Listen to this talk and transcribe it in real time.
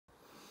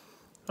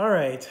All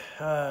right,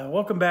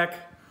 welcome back.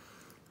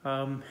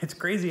 It's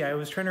crazy. I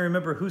was trying to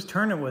remember whose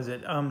turn it was.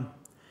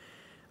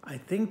 I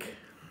think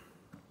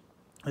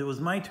it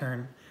was my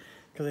turn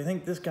because I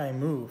think this guy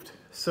moved.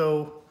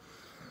 So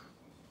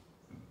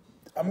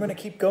I'm going to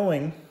keep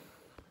going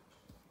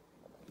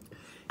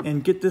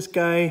and get this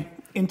guy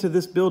into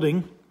this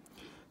building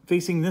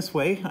facing this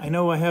way. I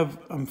know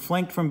I'm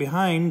flanked from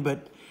behind,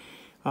 but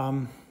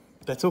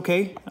that's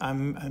okay.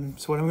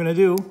 That's what I'm going to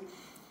do.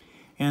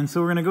 And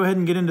so we're going to go ahead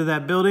and get into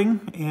that building,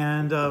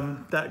 and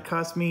that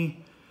cost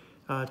me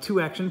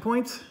 2 action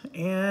points,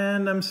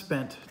 and I'm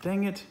spent.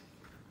 Dang it.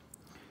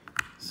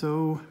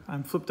 So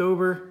I'm flipped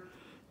over.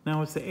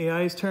 Now it's the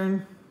AI's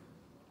turn.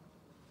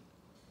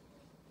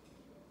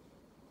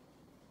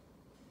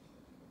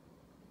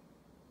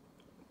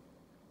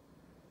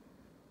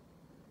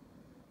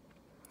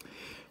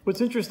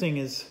 What's interesting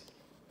is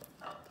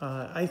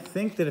I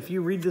think that if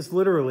you read this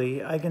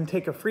literally, I can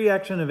take a free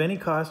action of any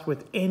cost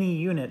with any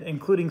unit,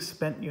 including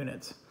spent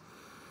units.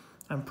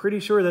 I'm pretty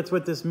sure that's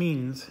what this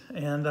means,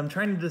 and I'm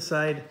trying to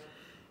decide,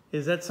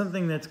 is that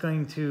something that's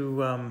going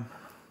to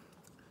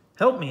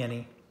help me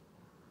any?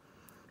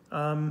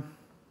 I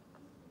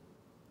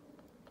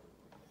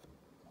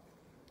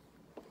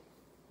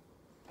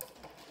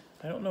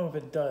don't know if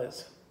it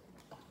does.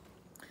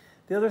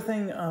 The other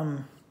thing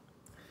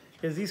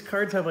is these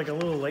cards have like a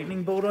little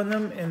lightning bolt on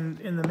them, and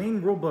in the main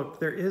rule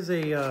book there is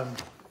a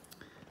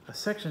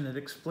section that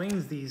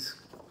explains these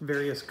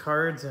various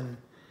cards and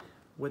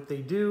what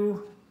they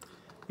do.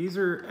 These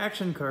are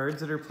action cards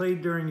that are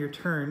played during your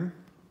turn.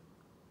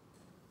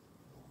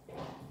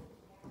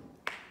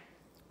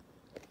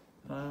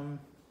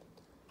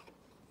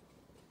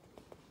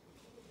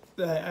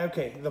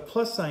 Okay, the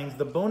plus signs,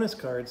 the bonus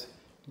cards,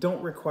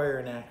 don't require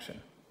an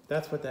action.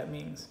 That's what that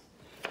means.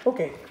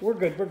 Okay, we're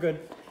good, we're good.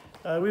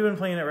 We've been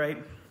playing it right.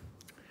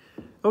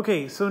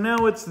 Okay, so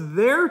now it's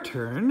their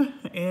turn,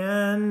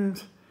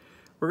 and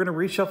we're going to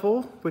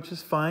reshuffle, which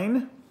is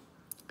fine.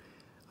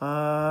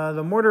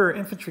 The mortar or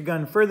infantry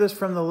gun furthest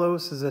from the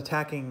lowest is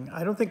attacking.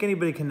 I don't think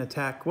anybody can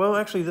attack. Well,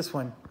 actually, this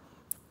one.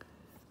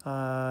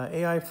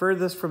 AI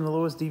furthest from the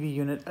lowest DV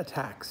unit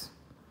attacks.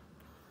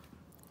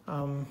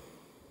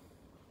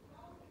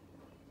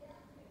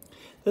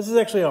 This is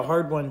actually a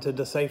hard one to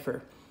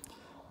decipher,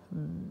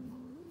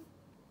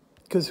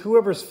 because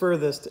whoever's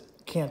furthest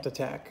can't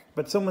attack,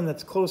 but someone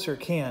that's closer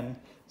can.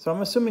 So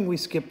I'm assuming we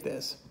skip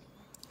this.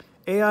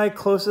 AI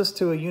closest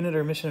to a unit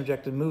or mission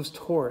objective moves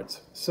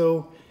towards.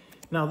 So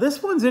now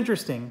this one's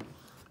interesting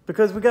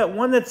because we got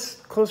one that's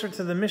closer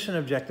to the mission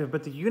objective,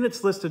 but the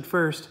unit's listed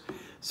first.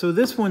 So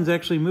this one's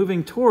actually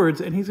moving towards,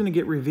 and he's going to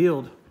get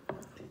revealed.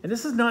 And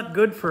this is not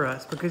good for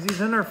us because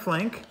he's in our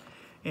flank,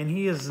 and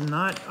he is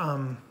not...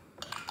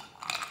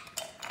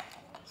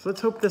 So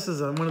let's hope this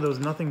is one of those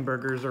nothing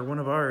burgers or one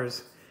of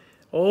ours.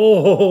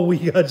 Oh, we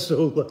got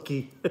so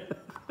lucky.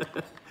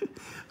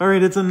 All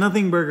right, it's a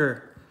nothing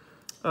burger.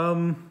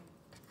 That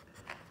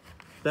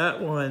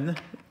one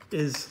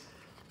is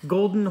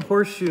golden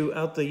horseshoe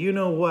out the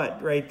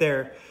you-know-what right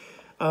there.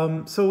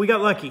 So we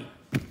got lucky.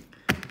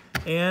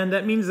 And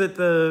that means that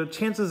the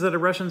chances that a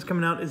Russian's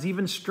coming out is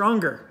even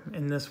stronger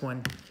in this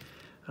one.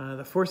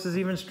 The force is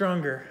even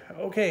stronger.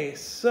 Okay,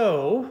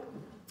 so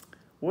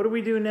what do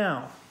we do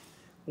now?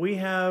 We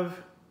have...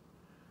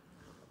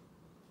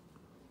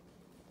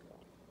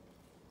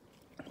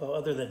 Well,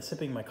 other than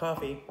sipping my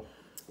coffee,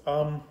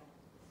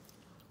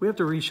 we have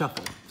to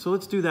reshuffle. So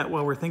let's do that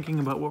while we're thinking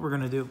about what we're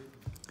going to do.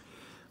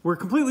 We're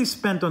completely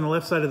spent on the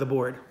left side of the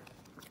board.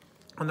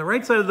 On the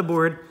right side of the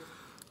board,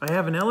 I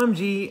have an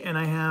LMG and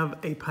I have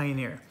a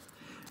Pioneer.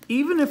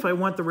 Even if I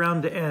want the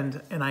round to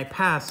end and I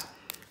pass,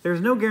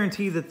 there's no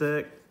guarantee that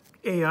the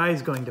AI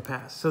is going to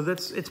pass. So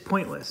it's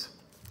pointless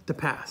to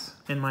pass,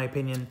 in my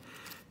opinion.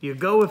 You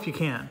go if you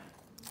can.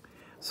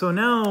 So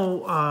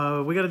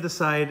now we got to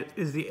decide,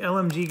 is the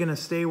LMG going to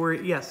stay where...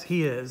 Yes,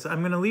 he is. I'm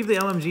going to leave the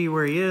LMG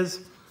where he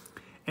is,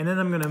 and then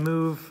I'm going to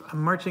move...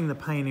 I'm marching the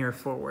Pioneer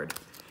forward.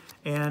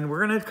 And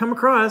we're going to come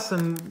across,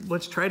 and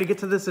let's try to get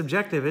to this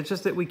objective. It's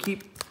just that we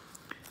keep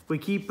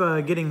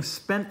getting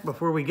spent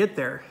before we get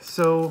there.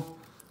 So,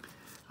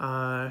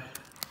 so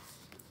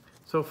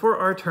for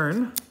our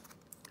turn,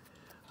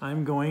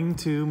 I'm going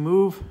to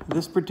move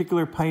this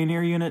particular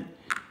Pioneer unit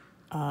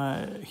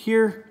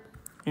here.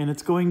 And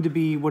it's going to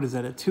be, what is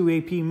that, a 2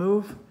 AP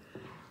move?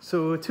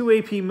 So a 2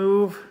 AP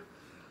move.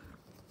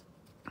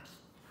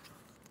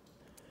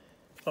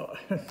 Oh,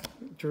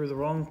 drew the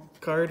wrong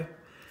card.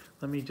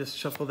 Let me just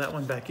shuffle that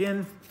one back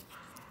in.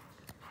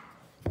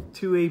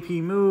 2 AP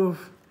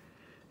move.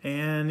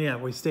 And yeah,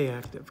 we stay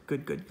active.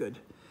 Good, good, good.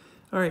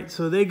 All right,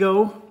 so they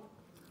go.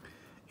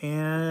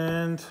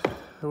 And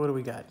what do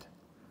we got?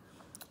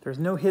 There's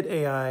no hit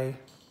AI.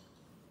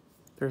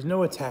 There's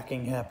no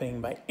attacking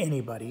happening by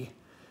anybody.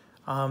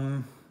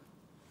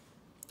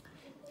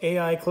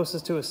 AI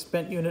closest to a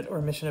spent unit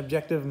or mission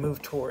objective,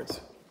 move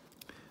towards.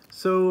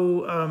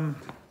 So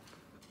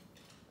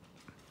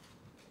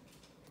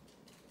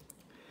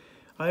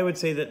I would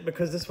say that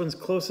because this one's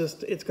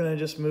closest, it's going to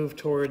just move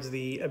towards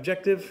the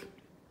objective,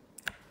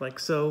 like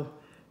so.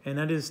 and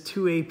that is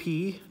 2 AP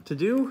to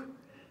do,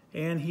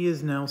 and he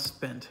is now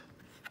spent.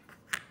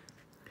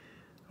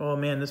 Oh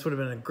man, this would have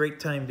been a great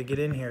time to get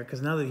in here,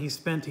 because now that he's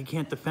spent, he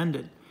can't defend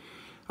it.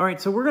 All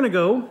right, so we're gonna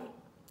go,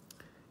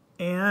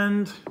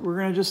 and we're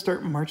gonna just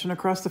start marching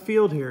across the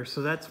field here.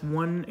 So that's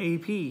 1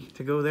 AP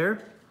to go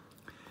there.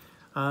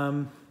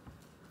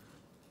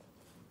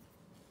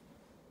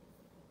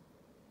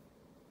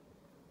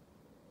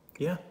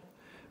 Yeah,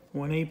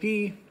 1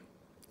 AP,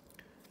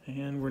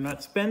 and we're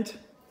not spent.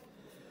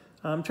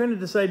 I'm trying to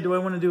decide, do I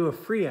want to do a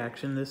free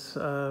action, this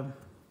of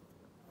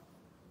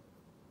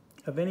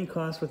any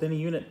cost with any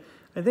unit?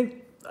 I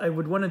think I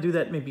would want to do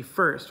that maybe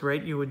first,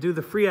 right? You would do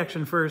the free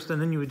action first,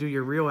 and then you would do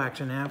your real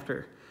action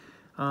after.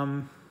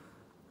 I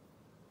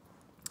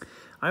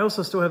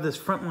also still have this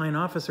frontline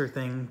officer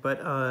thing, but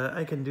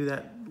I can do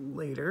that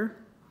later.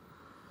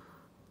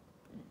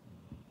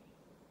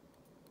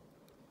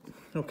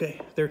 Okay,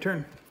 their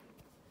turn.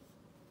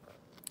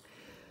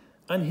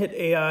 Unhit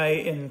AI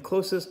in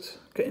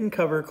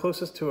cover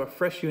closest to a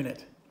fresh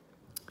unit.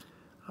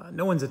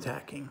 No one's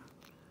attacking.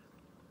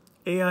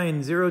 AI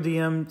in 0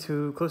 DM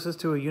to closest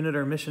to a unit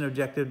or mission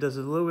objective does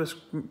the lowest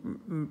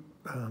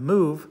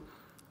move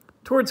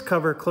towards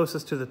cover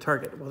closest to the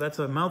target. Well, that's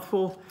a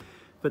mouthful,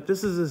 but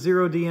this is a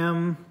 0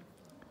 DM.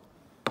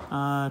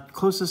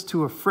 Closest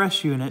to a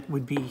fresh unit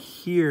would be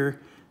here,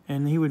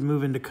 and he would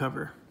move into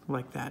cover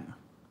like that.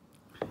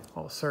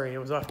 Oh, sorry, it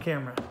was off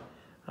camera.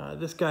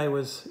 This guy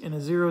was in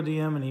a 0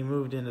 DM and he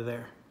moved into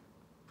there.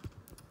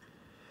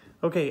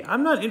 Okay,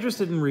 I'm not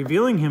interested in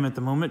revealing him at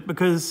the moment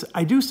because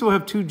I do still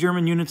have 2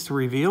 German units to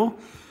reveal,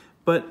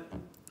 but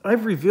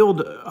I've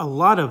revealed a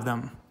lot of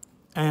them.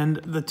 And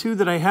the 2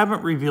 that I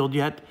haven't revealed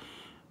yet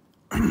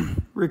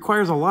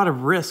requires a lot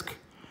of risk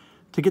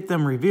to get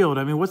them revealed.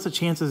 I mean, what's the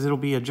chances it'll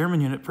be a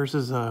German unit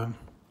versus a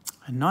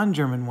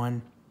non-German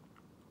one?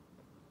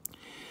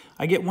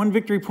 I get 1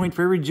 victory point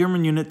for every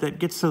German unit that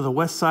gets to the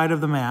west side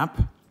of the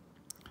map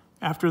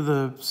after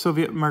the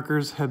Soviet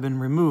markers have been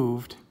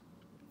removed.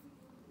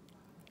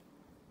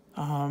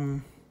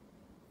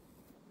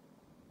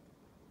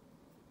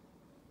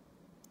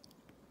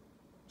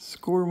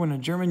 Score when a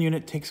German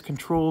unit takes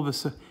control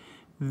of a...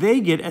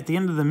 They get, at the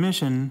end of the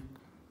mission,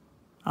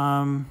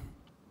 they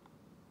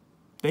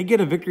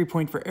get a victory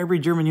point for every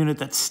German unit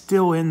that's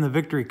still in the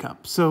Victory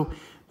Cup. So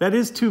that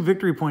is 2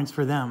 victory points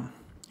for them.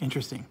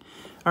 Interesting.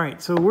 All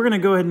right, so we're going to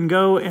go ahead and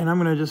go, and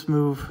I'm going to just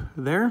move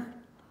there.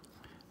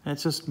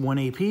 That's just 1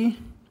 AP,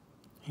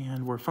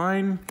 and we're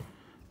fine.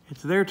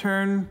 It's their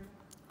turn.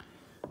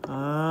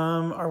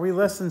 Are we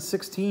less than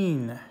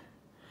 16?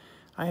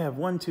 I have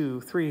 1,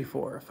 2, 3,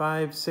 4,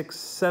 5, 6,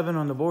 7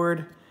 on the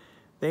board.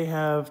 They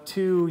have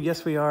 2.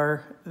 Yes, we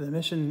are. The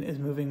mission is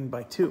moving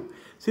by 2.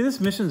 See, this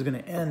mission is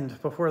going to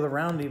end before the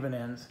round even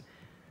ends.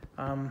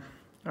 All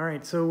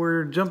right, so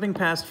we're jumping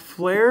past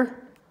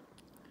flare.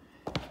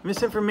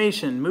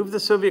 Misinformation. Move the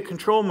Soviet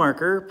control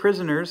marker,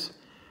 prisoners,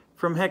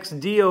 from hex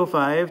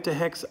D05 to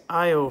hex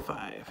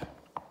I05.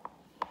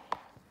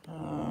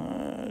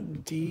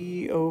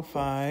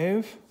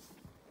 D05.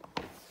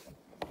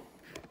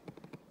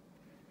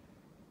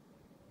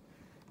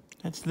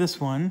 That's this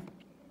one.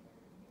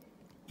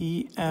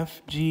 E,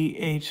 F, G,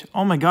 H.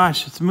 Oh my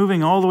gosh, it's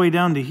moving all the way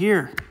down to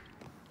here.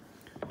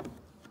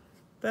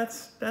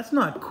 That's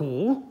not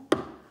cool.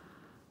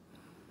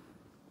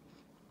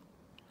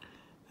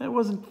 That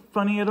wasn't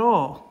funny at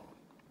all.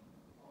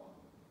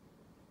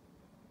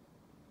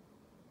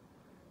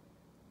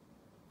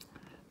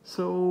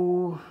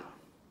 So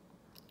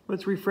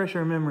let's refresh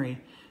our memory.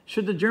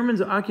 Should the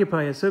Germans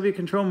occupy a Soviet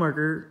control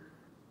marker,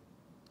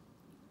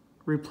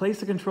 replace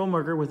the control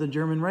marker with a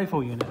German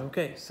rifle unit.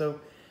 Okay, so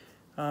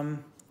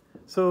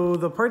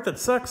the part that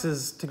sucks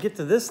is to get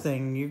to this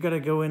thing, you got to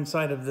go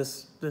inside of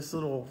this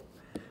little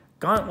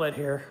gauntlet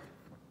here.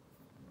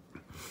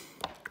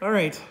 All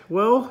right,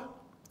 well,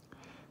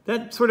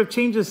 that sort of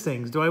changes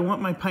things. Do I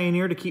want my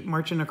Pioneer to keep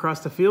marching across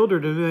the field, or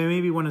do I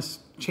maybe want to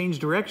change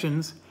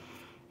directions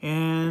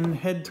and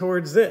head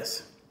towards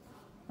this?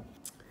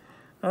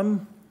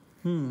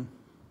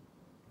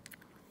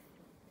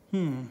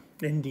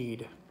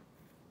 Indeed.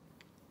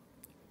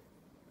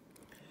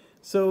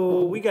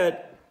 So we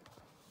got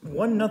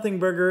 1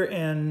 Nothingburger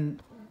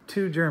and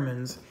 2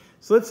 Germans.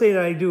 So let's say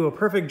that I do a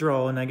perfect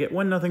draw and I get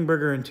 1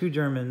 Nothingburger and 2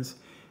 Germans.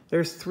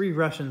 There's 3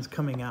 Russians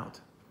coming out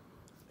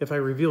if I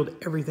revealed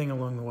everything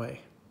along the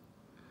way.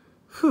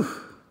 Whew.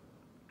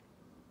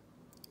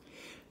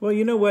 Well,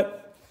 you know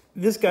what?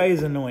 This guy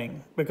is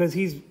annoying because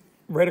he's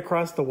right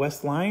across the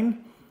west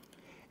line.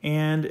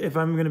 And if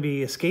I'm going to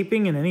be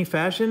escaping in any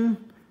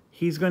fashion,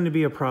 he's going to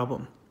be a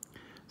problem.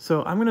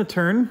 So I'm going to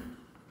turn.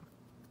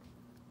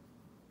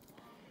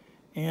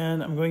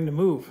 And I'm going to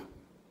move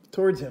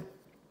towards him,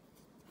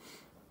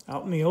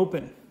 out in the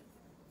open.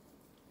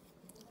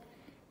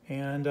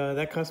 And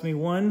that cost me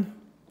 1,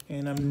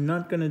 and I'm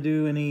not going to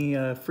do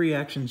any free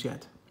actions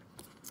yet.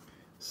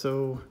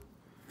 So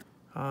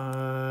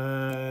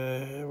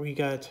we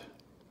got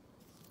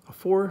a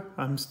 4.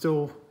 I'm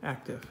still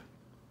active.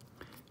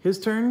 His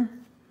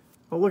turn.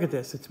 Oh, look at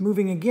this. It's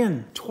moving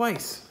again,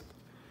 twice.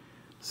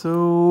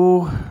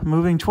 So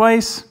moving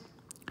twice,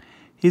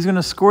 he's going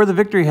to score the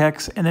victory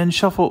hex and then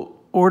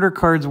shuffle order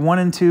cards 1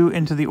 and 2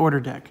 into the order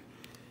deck.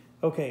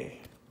 Okay,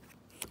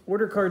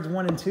 order cards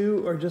 1 and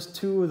 2 are just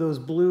 2 of those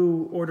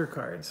blue order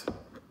cards.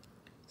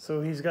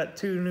 So he's got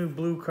 2 new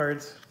blue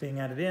cards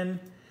being added in.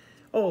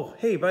 Oh,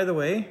 hey, by the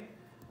way,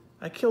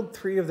 I killed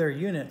 3 of their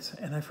units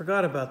and I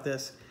forgot about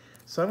this.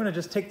 So I'm going to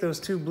just take those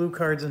 2 blue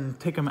cards and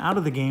take them out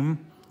of the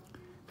game.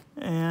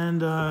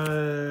 And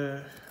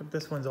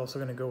this one's also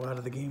going to go out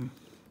of the game.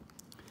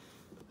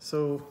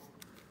 So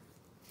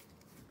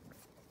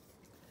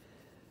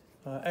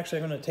actually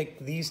I'm going to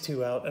take these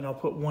 2 out and I'll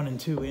put 1 and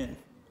 2 in,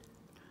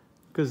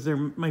 because there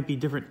might be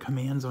different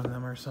commands on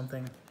them or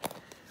something.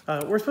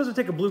 We're supposed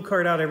to take a blue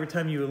card out every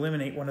time you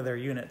eliminate one of their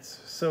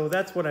units. So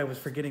that's what I was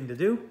forgetting to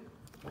do.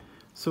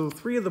 So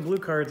 3 of the blue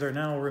cards are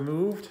now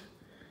removed,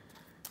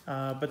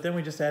 but then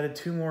we just added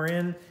 2 more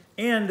in,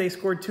 and they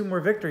scored 2 more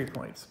victory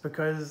points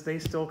because they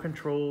still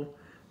control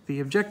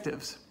the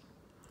objectives.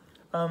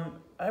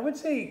 I would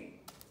say,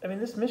 I mean,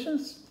 this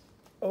mission's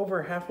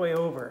halfway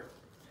over.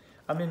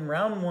 I'm in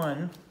round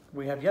 1,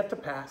 we have yet to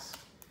pass,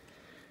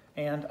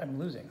 and I'm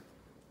losing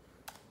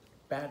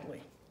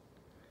badly.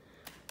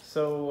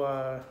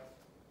 So,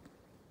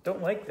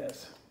 don't like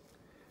this.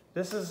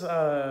 This is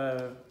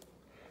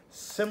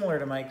similar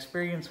to my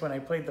experience when I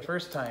played the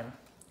first time.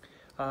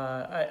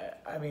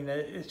 I mean,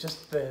 it's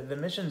just the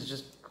mission's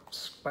just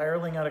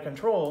spiraling out of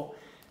control,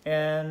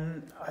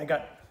 and I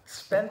got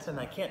spent and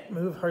I can't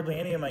move hardly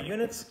any of my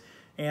units,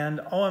 and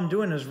all I'm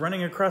doing is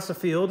running across the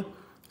field.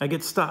 I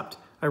get stopped.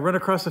 I run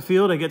across the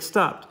field, I get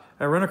stopped.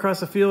 I run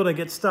across the field, I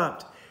get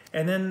stopped.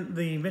 And then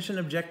the mission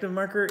objective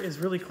marker is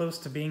really close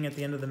to being at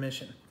the end of the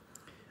mission.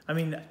 I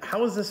mean,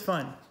 how is this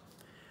fun?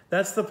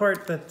 That's the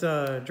part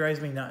that drives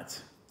me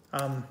nuts.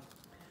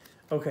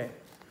 Okay.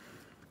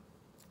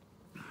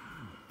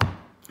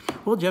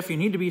 Well, Jeff, you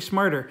need to be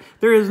smarter.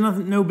 There is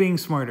no being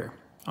smarter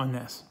on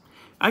this.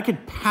 I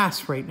could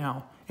pass right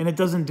now, and it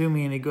doesn't do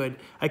me any good.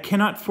 I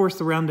cannot force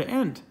the round to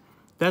end.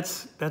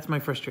 That's my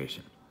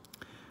frustration.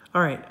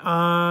 All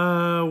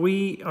right,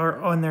 we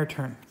are on their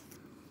turn.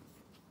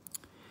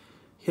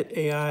 Hit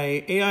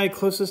AI. AI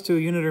closest to a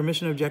unit or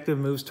mission objective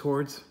moves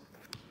towards.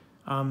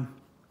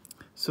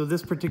 So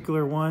this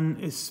particular one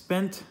is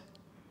spent.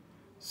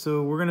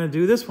 So we're gonna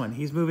do this one.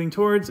 He's moving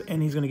towards,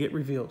 and he's gonna get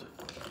revealed.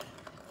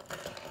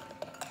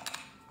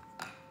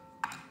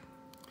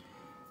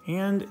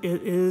 And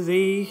it is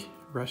a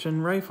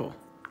Russian rifle.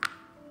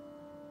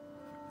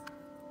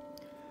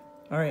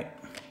 All right,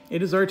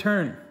 it is our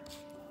turn.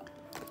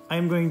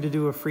 I'm going to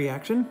do a free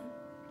action,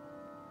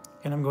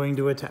 and I'm going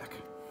to attack.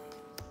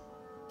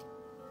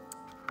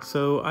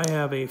 So I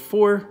have a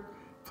 4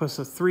 plus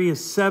a 3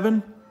 is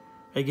 7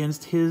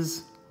 against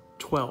his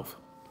 12.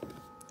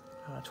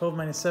 12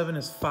 minus 7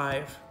 is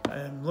 5.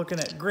 I'm looking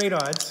at great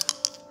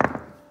odds,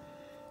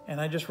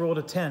 and I just rolled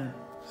a 10.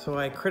 So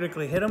I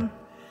critically hit him,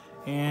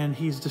 and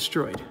he's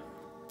destroyed.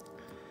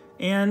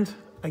 And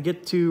I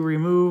get to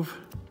remove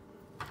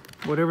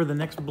whatever the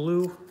next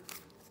blue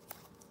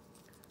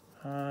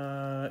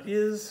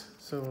is.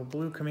 So a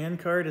blue command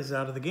card is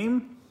out of the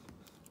game.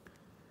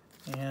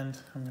 And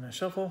I'm going to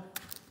shuffle.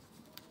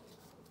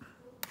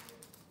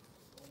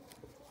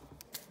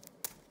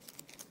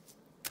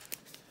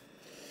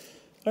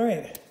 All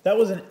right, that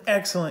was an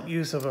excellent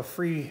use of a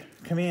free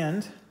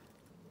command.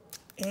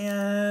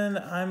 And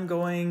I'm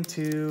going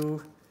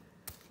to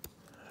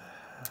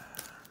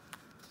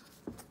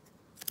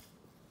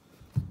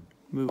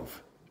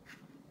move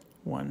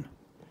 1.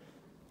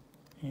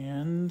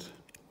 And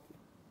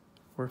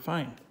we're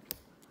fine.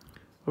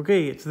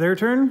 Okay, it's their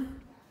turn.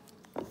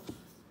 All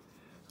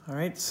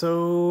right,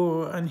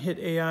 so unhit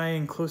AI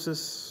and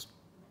closest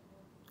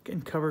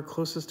and cover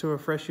closest to a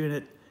fresh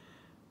unit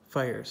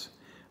fires.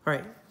 All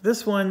right,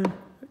 this one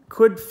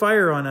could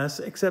fire on us,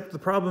 except the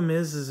problem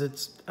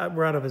is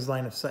we're out of his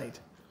line of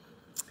sight.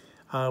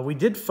 We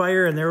did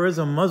fire and there was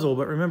a muzzle,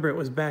 but remember it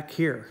was back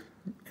here,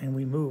 and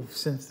we moved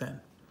since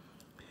then.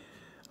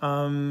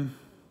 0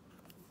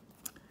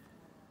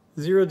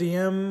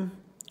 DM,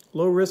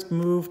 low risk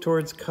move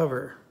towards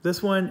cover.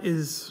 This one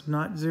is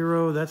not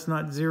 0, that's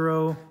not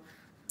 0.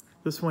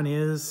 This one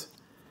is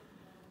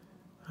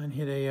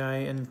unhit AI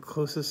and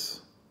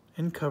closest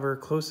in cover,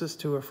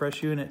 closest to a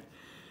fresh unit.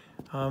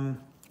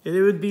 It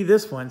would be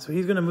this one, so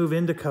he's going to move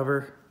into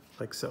cover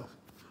like so.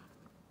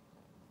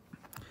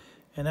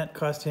 And that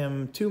cost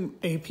him 2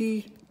 AP,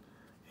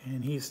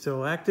 and he's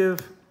still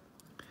active.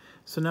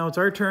 So now it's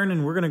our turn,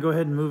 and we're going to go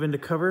ahead and move into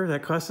cover.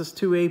 That cost us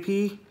 2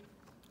 AP.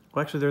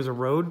 Well, actually, there's a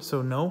road,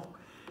 so no.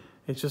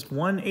 It's just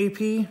 1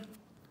 AP,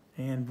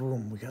 and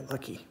boom, we got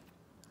lucky.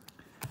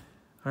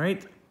 All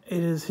right,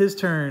 it is his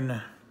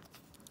turn.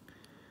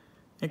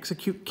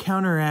 Execute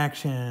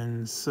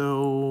counteraction.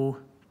 So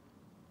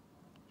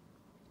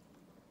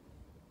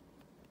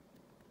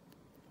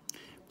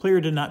player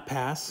did not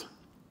pass.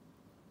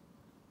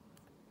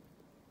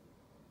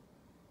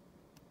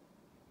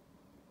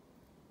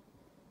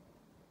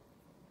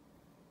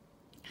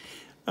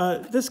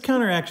 This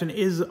counteraction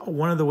is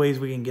one of the ways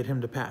we can get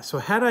him to pass. So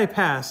had I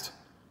passed,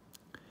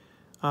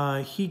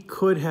 he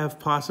could have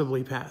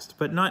possibly passed,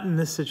 but not in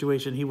this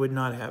situation. He would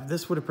not have.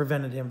 This would have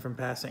prevented him from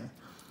passing.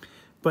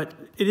 But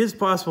it is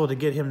possible to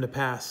get him to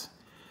pass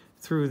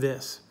through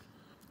this.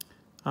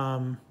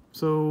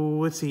 So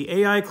let's see.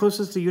 AI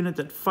closest to unit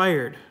that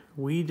fired.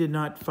 We did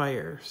not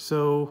fire,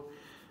 so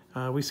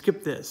we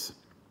skipped this.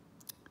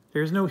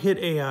 There's no hit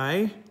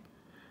AI.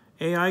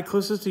 AI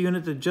closest to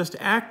unit that just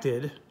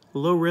acted.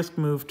 Low risk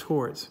move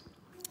towards.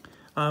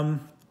 Now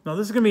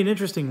this is going to be an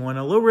interesting one.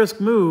 A low risk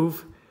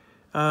move.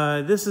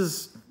 This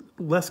is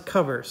less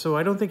cover, so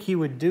I don't think he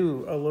would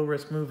do a low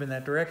risk move in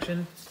that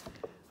direction.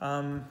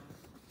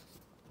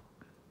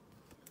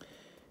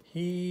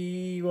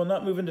 He will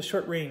not move into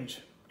short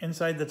range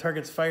inside the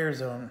target's fire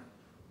zone.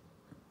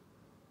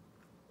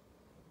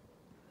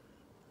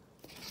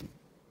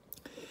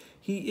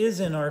 He is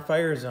in our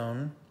fire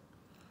zone.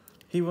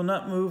 He will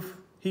not move.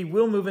 He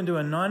will move into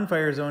a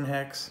non-fire zone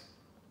hex.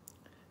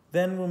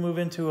 Then we'll move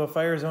into a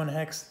fire zone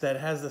hex that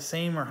has the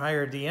same or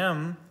higher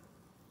DM.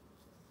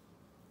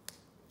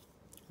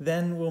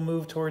 Then we'll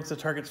move towards the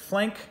target's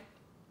flank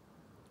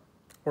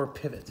or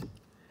pivot.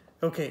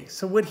 Okay,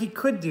 so what he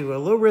could do, a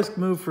low risk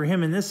move for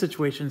him in this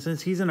situation,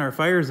 since he's in our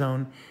fire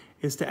zone,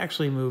 is to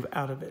actually move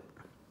out of it.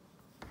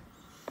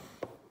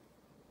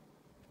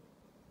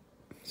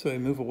 So I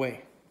move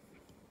away.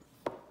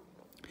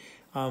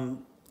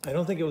 I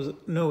don't think it was,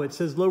 no, it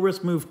says low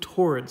risk move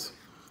towards.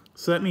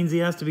 So that means he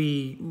has to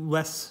be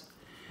less,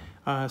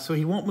 so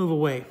he won't move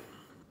away.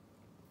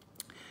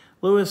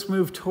 Lowest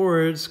move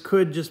towards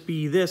could just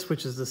be this,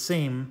 which is the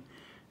same.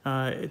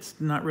 It's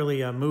not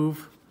really a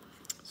move.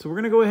 So we're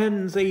going to go ahead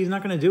and say he's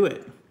not going to do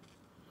it.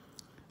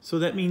 So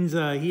that means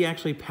he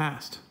actually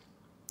passed.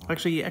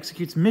 Actually, he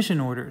executes mission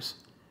orders.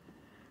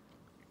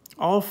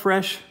 All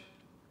fresh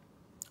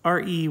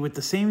RE with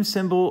the same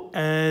symbol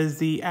as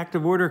the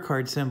active order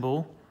card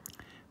symbol.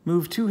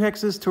 Move 2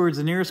 hexes towards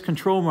the nearest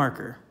control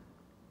marker.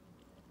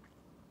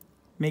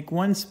 Make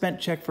 1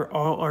 spent check for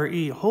all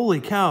RE.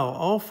 Holy cow,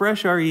 all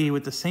fresh RE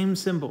with the same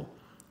symbol.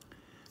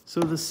 So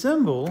the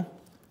symbol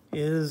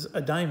is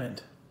a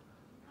diamond.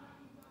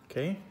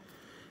 Okay.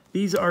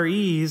 These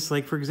REs,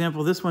 like for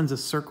example, this one's a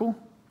circle.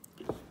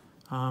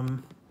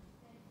 That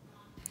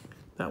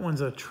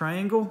one's a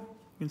triangle.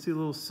 You can see a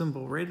little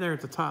symbol right there at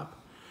the top.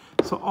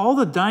 So all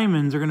the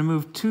diamonds are going to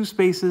move 2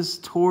 spaces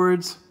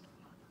towards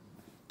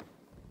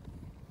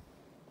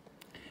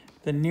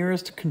the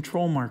nearest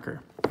control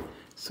marker.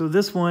 So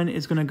this one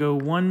is going to go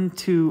 1,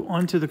 2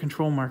 onto the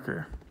control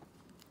marker.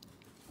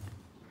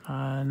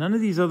 None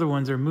of these other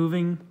ones are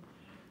moving.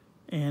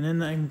 And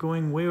then I'm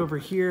going way over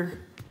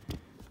here.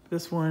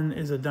 This one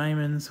is a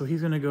diamond, so he's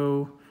going to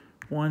go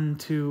 1,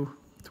 2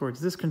 towards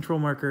this control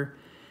marker.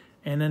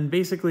 And then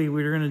basically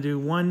we're going to do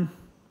 1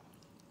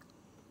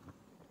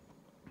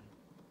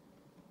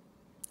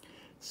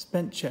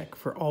 spent check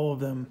for all of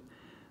them.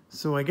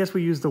 So I guess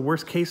we use the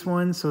worst case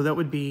one, so that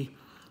would be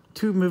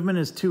 2 movement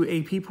is 2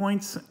 AP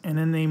points, and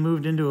then they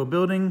moved into a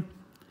building,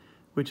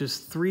 which is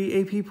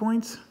 3 AP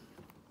points,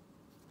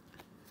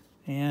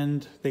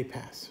 and they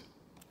pass.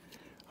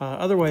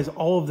 Otherwise,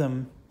 all of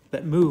them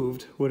that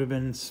moved would have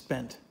been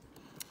spent.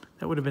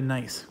 That would have been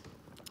nice.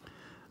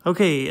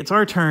 Okay, it's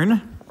our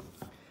turn,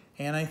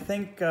 and I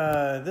think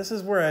this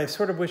is where I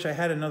sort of wish I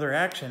had another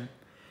action.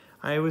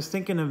 I was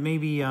thinking of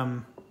maybe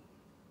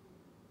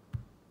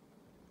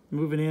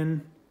moving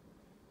in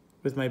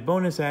with my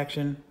bonus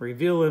action,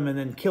 reveal him, and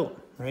then kill him,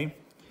 right?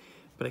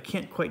 But I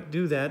can't quite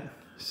do that.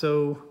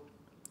 So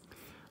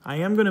I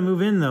am going to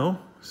move in, though.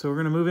 So we're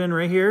going to move in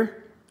right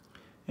here.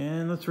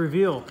 And let's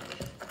reveal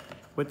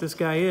what this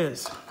guy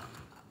is.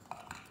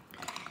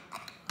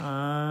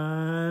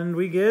 And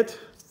we get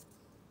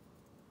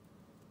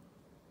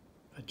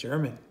a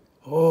German.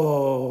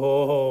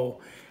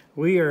 Oh,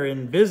 we are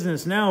in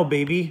business now,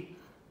 baby.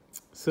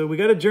 So we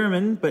got a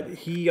German, but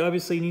he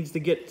obviously needs to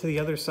get to the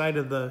other side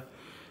of the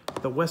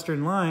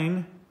Western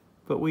line,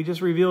 but we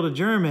just revealed a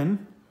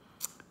German.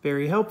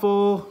 Very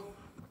helpful.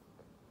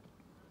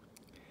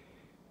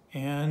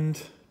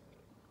 And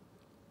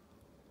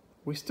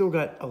we still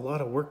got a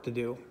lot of work to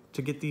do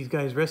to get these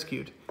guys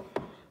rescued.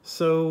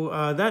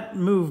 So that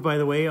move, by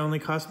the way, only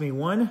cost me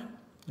 1,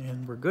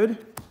 and we're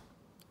good.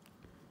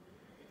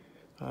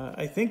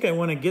 I think I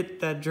want to get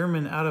that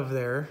German out of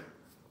there,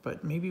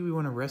 but maybe we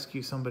want to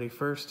rescue somebody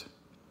first.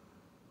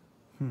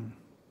 All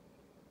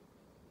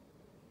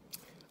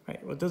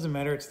right, well, it doesn't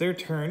matter. It's their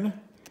turn.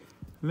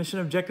 The mission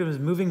objective is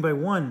moving by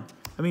 1.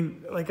 I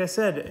mean, like I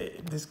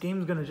said, this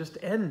game's going to just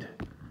end.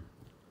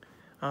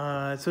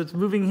 So it's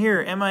moving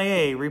here.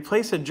 MIA.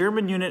 Replace a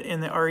German unit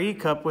in the RE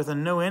Cup with a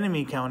no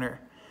enemy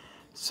counter.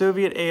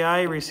 Soviet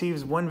AI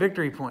receives 1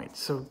 victory point.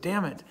 So,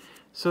 damn it.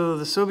 So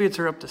the Soviets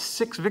are up to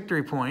 6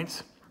 victory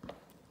points.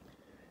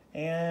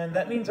 And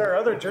that means our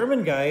other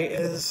German guy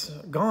is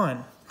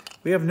gone.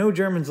 We have no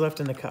Germans left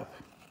in the cup.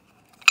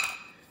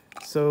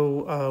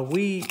 So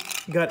we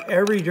got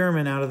every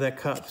German out of that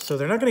cup. So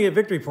they're not going to get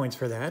victory points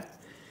for that.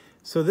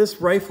 So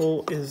this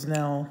rifle is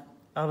now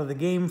out of the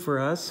game for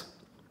us.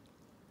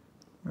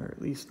 Or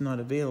at least not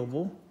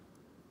available.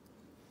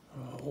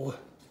 Oh,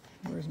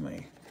 where's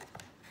my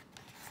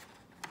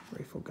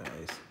Rifle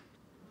guys.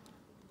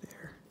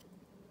 There.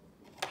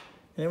 And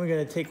then we got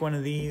to take one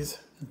of these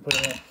and put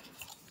it in.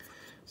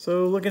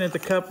 So looking at the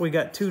cup, we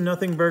got 2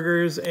 nothing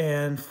burgers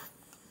and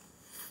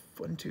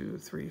 1, 2,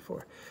 3,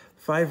 4,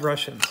 5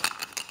 Russians.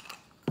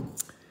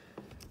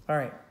 All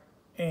right,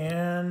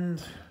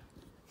 and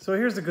so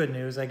here's the good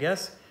news, I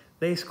guess.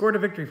 They scored a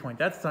victory point.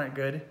 That's not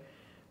good,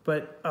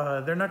 but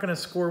they're not going to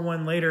score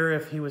one later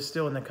if he was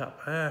still in the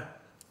cup.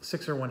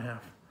 6 or 1/2.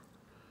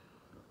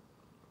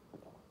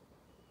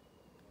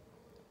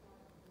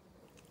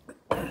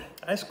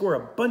 I score a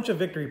bunch of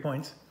victory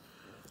points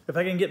if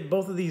I can get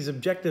both of these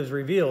objectives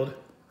revealed,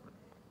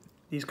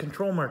 these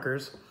control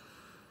markers,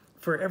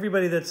 for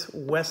everybody that's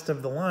west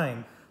of the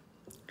line.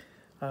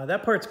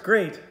 That part's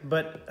great,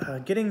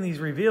 but getting these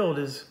revealed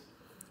is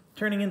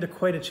turning into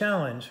quite a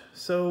challenge.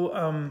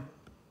 So,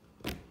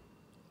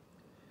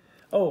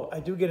 oh, I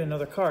do get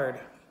another card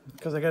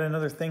because I got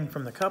another thing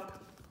from the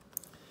cup.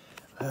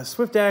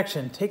 Swift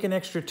action, take an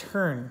extra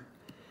turn.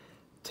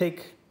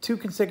 Take 2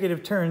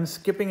 consecutive turns,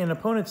 skipping an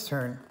opponent's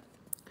turn.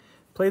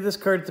 Play this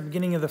card at the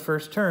beginning of the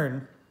first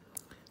turn.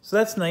 So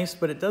that's nice,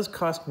 but it does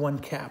cost 1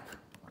 cap.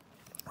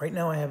 Right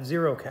now I have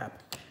 0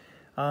 cap.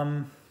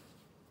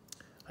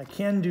 I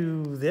can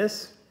do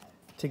this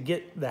to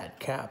get that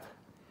cap.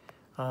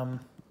 That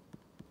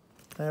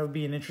would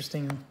be an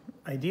interesting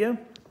idea.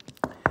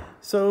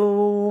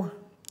 So,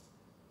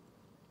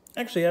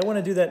 actually, I want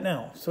to do that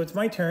now. So it's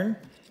my turn,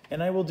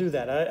 and I will do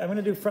that. I'm going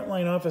to do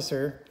Frontline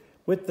Officer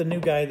with the new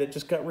guy that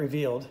just got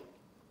revealed.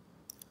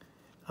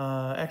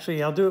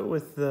 Actually, I'll do it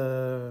with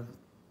the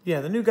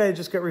new guy that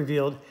just got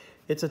revealed.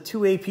 It's a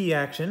 2 AP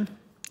action.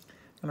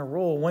 I'm going to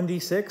roll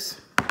 1d6,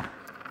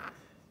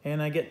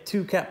 and I get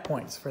 2 cap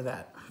points for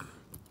that.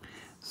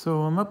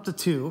 So I'm up to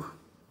 2.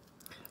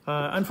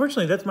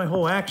 Unfortunately, that's my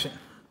whole action.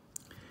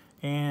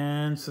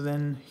 And so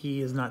then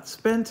he is not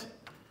spent.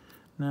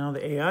 Now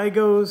the AI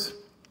goes.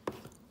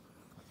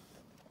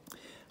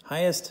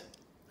 Highest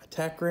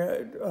attack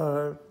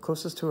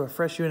closest to a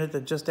fresh unit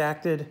that just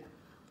acted.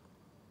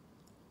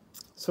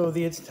 So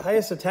the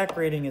highest attack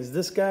rating is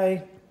this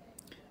guy.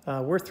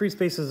 We're 3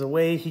 spaces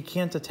away. He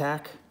can't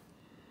attack.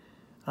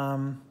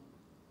 Highest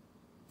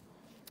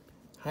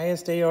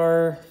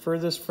AR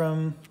furthest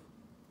from...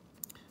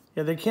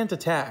 Yeah, they can't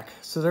attack.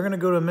 So they're going to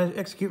go to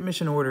execute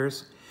mission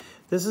orders.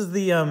 This is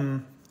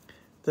the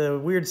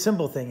weird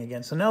symbol thing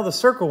again. So now the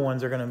circle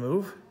ones are going to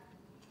move.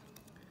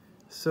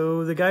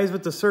 So the guys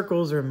with the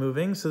circles are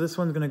moving. So this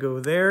one's going to go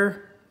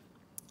there.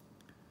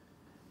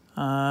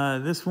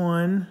 This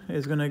one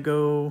is going to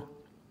go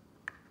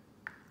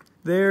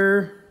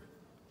there.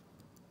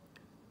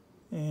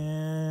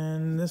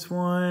 And this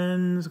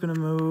one's going to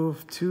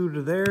move 2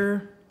 to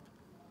there.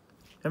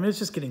 I mean, it's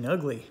just getting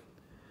ugly.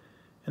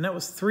 And that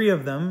was 3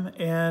 of them.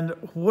 And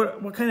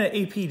what kind of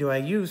AP do I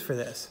use for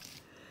this?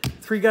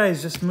 3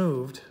 guys just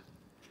moved.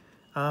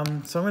 So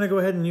I'm going to go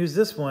ahead and use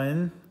this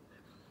one.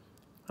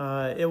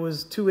 It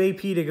was 2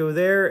 AP to go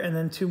there, and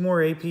then 2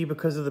 more AP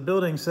because of the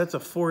building. So that's a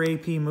 4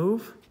 AP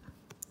move.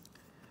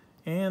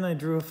 And I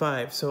drew a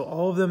 5. So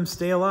all of them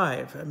stay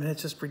alive. I mean,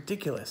 it's just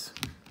ridiculous.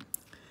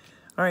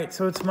 All right,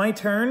 so it's my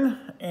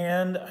turn,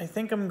 and I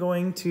think I'm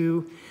going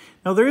to...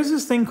 Now, there is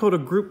this thing called a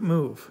group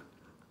move.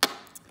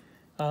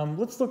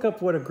 Let's look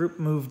up what a group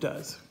move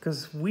does,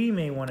 because we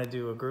may want to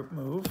do a group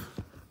move.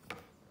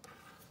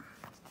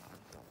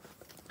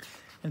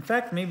 In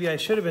fact, maybe I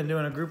should have been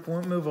doing a group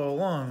move all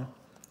along.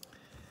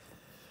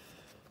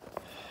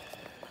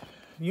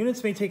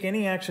 Units may take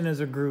any action as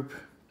a group,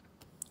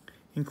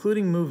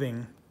 including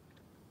moving,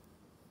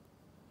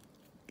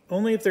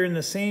 only if they're in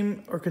the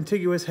same or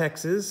contiguous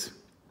hexes.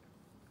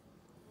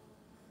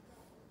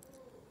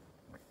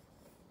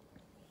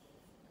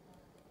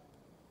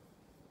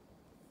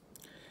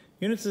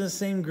 Units in the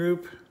same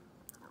group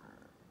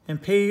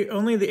and pay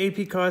only the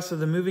AP cost of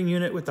the moving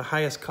unit with the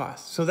highest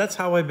cost. So that's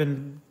how I've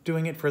been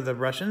doing it for the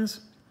Russians.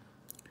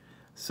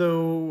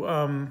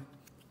 So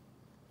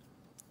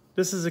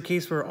this is a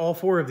case where all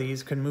 4 of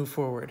these can move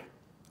forward.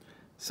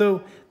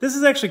 So this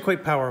is actually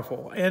quite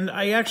powerful. And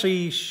I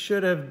actually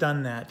should have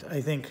done that,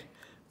 I think,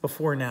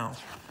 before now.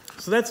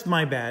 So that's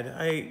my bad.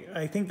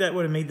 I think that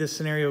would have made this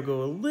scenario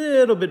go a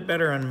little bit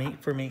better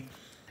for me.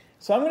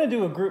 So I'm going to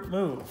do a group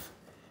move.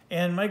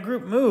 And my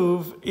group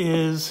move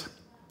is,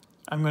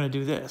 I'm going to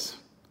do this.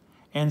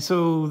 And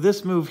so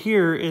this move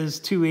here is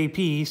 2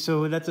 AP,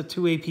 so that's a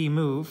 2 AP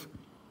move.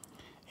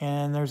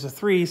 And there's a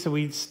 3, so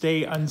we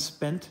stay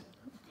unspent.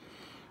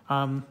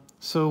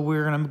 So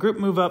we're going to group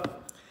move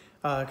up,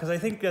 because I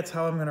think that's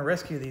how I'm going to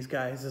rescue these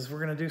guys, is we're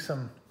going to do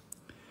some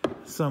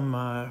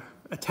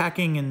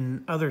attacking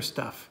and other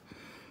stuff.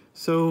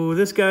 So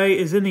this guy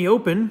is in the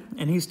open,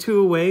 and he's 2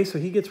 away, so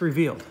he gets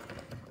revealed.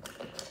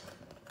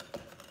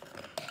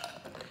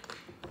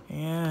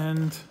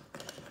 And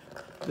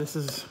this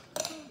is,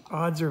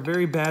 odds are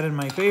very bad in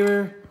my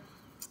favor.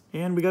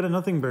 And we got a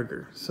nothing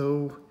burger.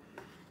 So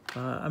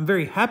I'm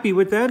very happy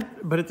with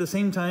that. But at the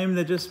same time,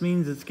 that just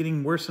means it's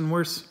getting worse and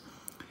worse.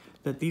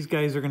 That these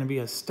guys are going to be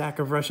a stack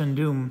of Russian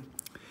doom.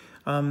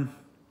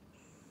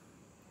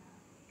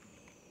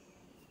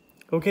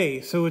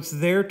 Okay, so it's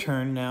their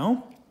turn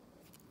now.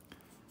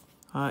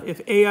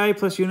 If AI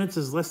plus units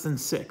is less than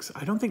 6,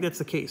 I don't think that's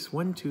the case.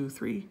 1, 2,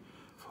 3,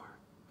 4,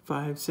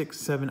 5, 6,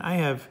 7. I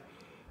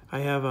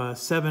have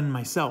 7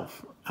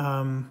 myself.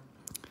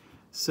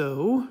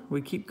 So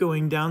we keep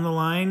going down the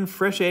line.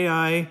 Fresh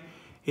AI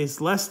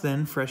is less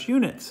than fresh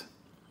units.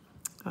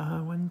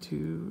 1,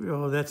 2.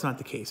 Oh, that's not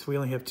the case. We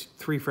only have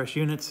 3 fresh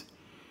units.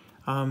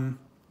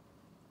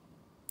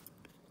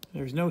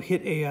 There's no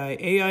hit AI.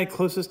 AI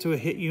closest to a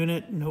hit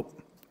unit. Nope.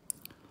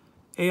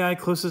 AI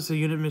closest to a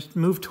unit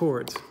move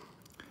towards.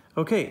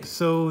 Okay,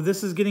 so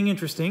this is getting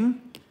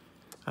interesting.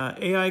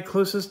 AI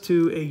closest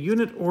to a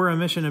unit or a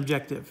mission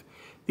objective.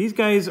 These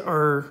guys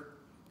are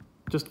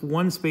just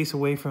 1 space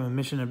away from a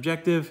mission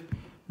objective,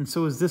 and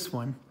so is this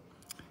one.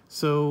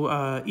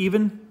 So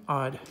even,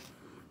 odd.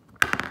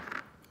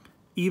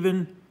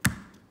 Even,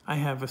 I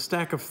have a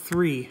stack of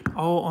 3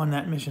 all on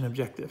that mission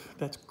objective.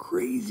 That's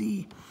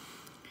crazy.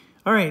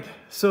 All right,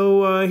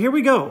 so here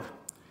we go.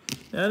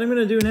 Now what I'm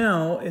going to do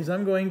now is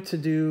I'm going to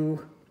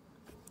do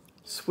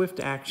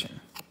swift action.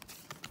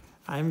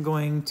 I'm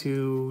going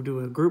to do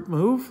a group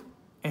move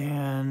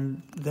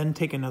and then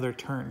take another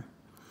turn.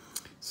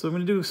 So I'm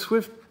going to do a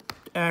swift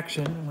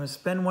action. I'm going to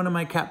spend 1 of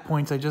my cap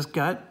points I just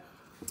got.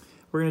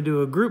 We're going to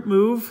do a group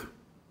move.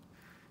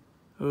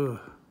 Oh,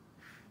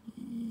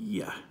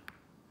 yeah.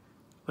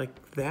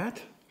 Like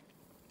that.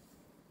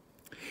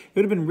 It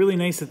would have been really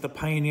nice if the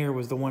Pioneer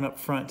was the one up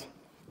front,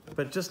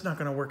 but just not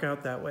going to work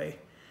out that way.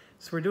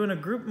 So we're doing a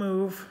group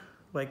move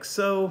like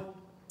so,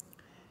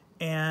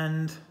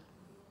 and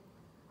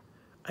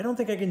I don't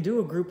think I can do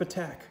a group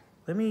attack.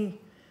 Let me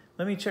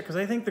check, because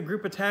I think the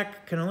group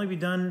attack can only be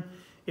done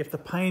if the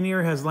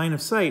Pioneer has line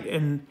of sight,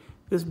 and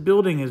this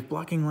building is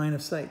blocking line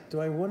of sight.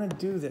 Do I want to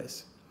do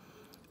this?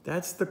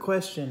 That's the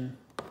question.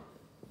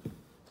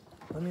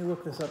 Let me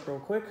look this up real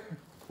quick.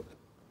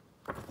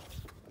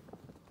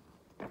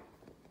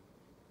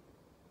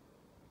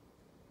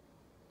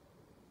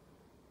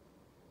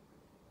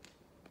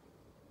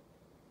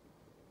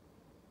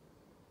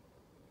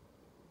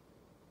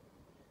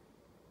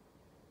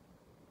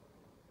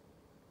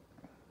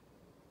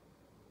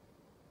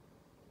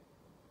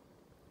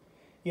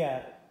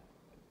 Yeah,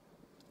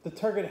 the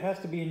target has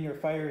to be in your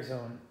fire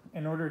zone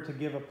in order to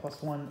give a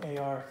 +1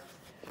 AR.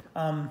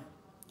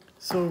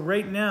 So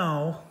right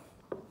now,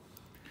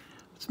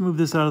 let's move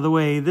this out of the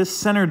way. This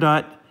center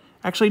dot,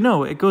 actually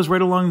no, it goes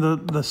right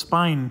along the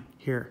spine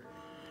here.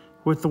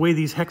 With the way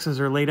these hexes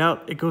are laid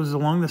out, it goes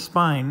along the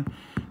spine.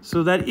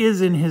 So that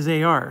is in his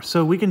AR,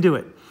 so we can do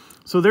it.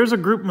 So there's a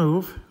group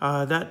move.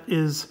 That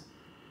is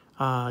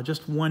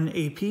just 1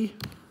 AP.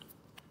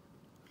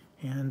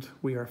 And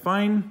we are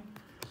fine.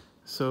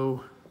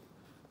 So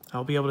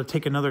I'll be able to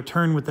take another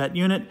turn with that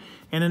unit.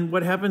 And then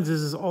what happens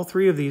is all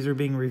 3 of these are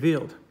being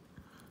revealed.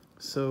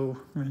 So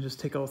I'm gonna just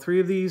take all 3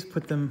 of these,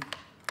 put them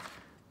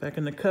back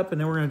in the cup, and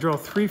then we're gonna draw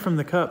 3 from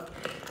the cup.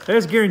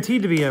 There's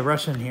guaranteed to be a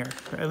Russian here,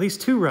 or at least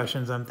 2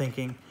 Russians, I'm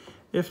thinking.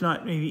 If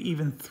not, maybe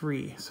even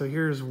 3. So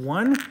here's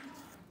 1,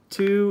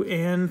 2,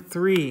 and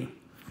 3.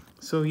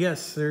 So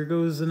yes, there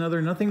goes another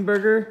Nothing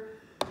Burger.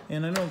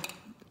 And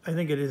I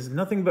think it is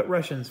nothing but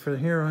Russians for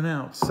here on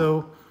out.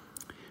 So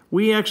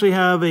we actually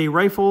have a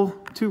rifle,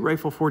 2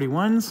 rifle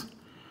 41s.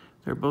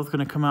 They're both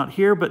gonna come out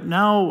here, but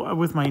now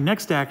with my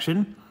next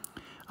action,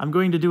 I'm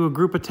going to do a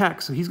group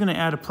attack. So he's gonna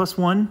add a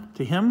 +1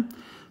 to him.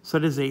 So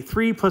that is a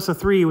 3 plus a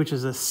 3, which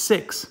is a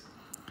 6,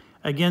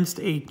 against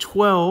a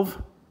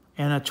 12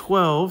 and a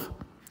 12.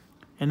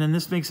 And then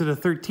this makes it a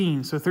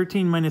 13. So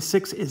 13 minus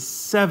 6 is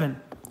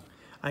 7.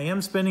 I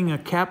am spending a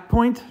cap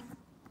point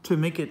to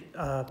make it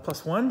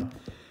 +1.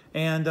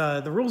 And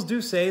the rules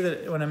do say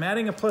that when I'm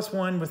adding a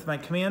 +1 with my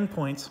command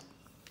points,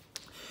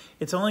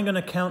 it's only going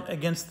to count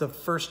against the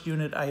first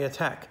unit I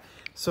attack.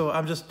 So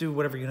I'll just do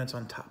whatever unit's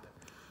on top.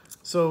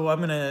 So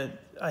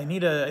I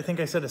need I think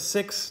I said a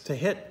 6 to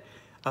hit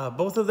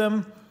both of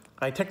them.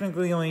 I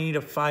technically only need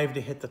a 5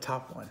 to hit the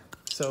top one.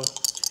 So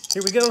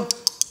here we go.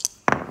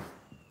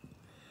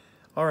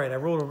 All right, I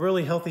rolled a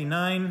really healthy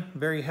 9.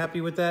 Very happy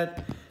with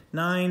that.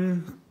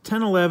 9,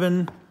 10,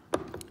 11.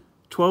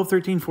 12,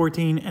 13,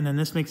 14, and then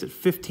this makes it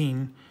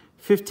 15.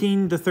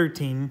 15 to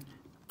 13,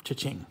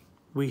 cha-ching.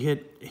 We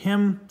hit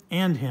him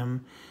and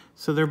him,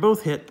 so they're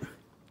both hit.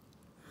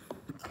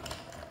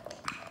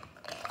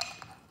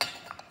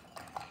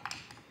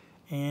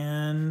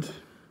 And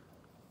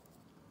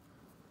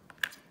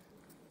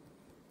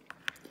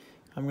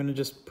I'm gonna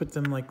just put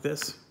them like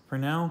this for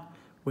now.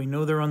 We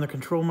know they're on the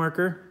control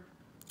marker.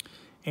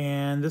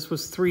 And this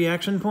was 3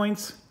 action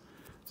points.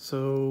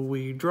 So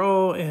we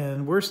draw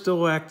and we're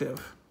still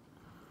active.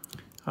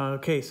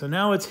 Okay, so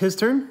now it's his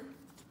turn,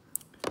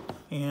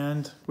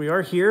 and we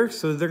are here,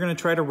 so they're going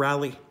to try to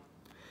rally.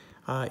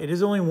 It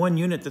is only 1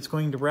 unit that's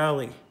going to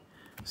rally,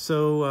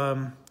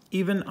 so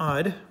even,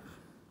 odd.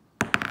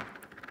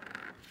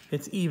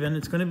 It's even.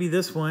 It's going to be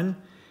this one,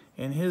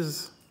 and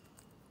his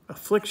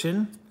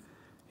affliction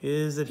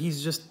is that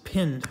he's just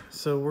pinned,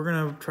 so we're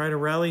going to try to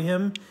rally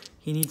him.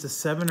 He needs a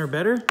 7 or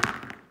better.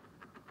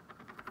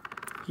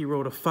 He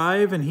rolled a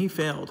 5, and he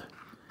failed.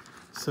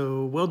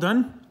 So well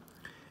done.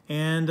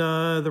 And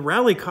the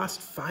rally cost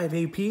 5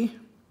 AP.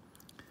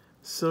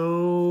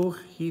 So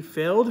he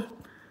failed.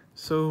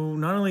 So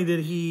not only did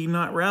he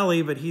not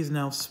rally, but he's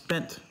now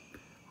spent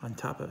on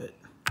top of it.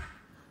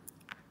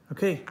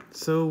 Okay,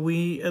 so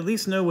we at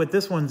least know what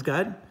this one's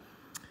got.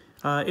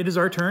 It is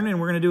our turn, and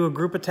we're going to do a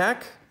group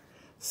attack.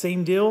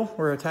 Same deal,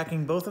 we're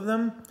attacking both of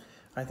them.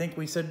 I think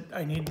we said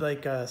I need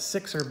like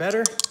 6 or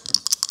better.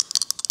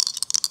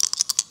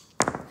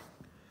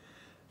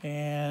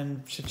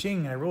 And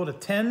cha-ching, I rolled a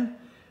 10.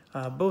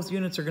 Both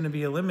units are going to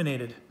be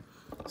eliminated.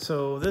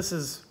 So this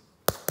is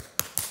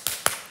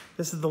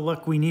the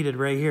luck we needed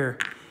right here.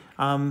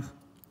 And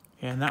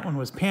that one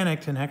was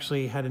panicked and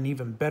actually had an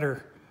even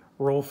better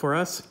roll for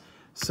us.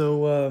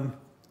 So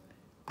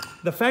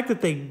the fact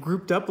that they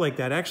grouped up like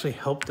that actually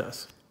helped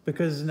us,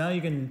 because now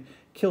you can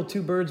kill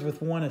 2 birds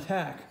with 1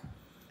 attack.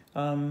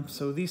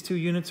 So these 2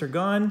 units are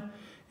gone,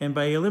 and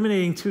by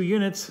eliminating 2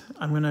 units,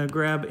 I'm going to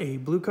grab a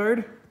blue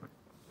card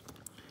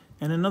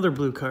and another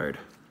blue card.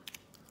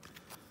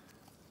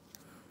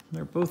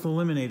 They're both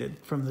eliminated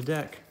from the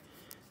deck,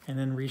 and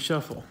then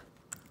reshuffle.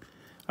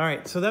 All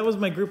right, so that was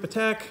my group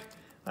attack.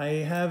 I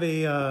have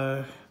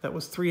a, that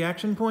was 3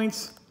 action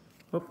points.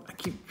 Oh, I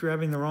keep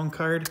grabbing the wrong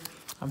card.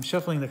 I'm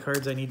shuffling the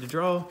cards I need to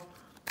draw.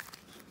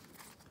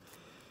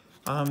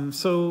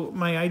 So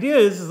my idea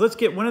is let's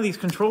get one of these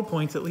control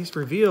points at least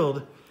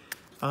revealed,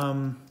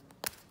 and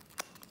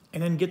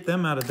then get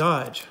them out of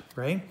dodge,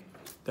 right?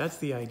 That's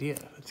the idea.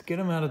 Let's get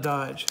them out of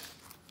dodge.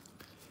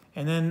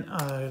 And then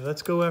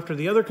let's go after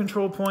the other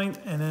control point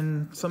and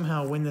then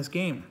somehow win this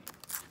game.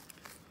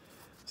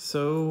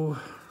 So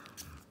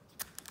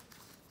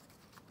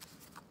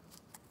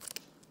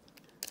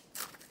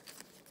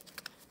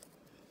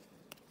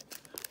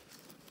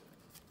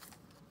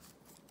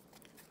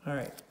all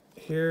right,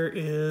 here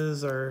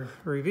is our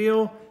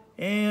reveal,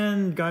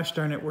 and gosh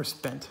darn it, we're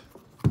spent.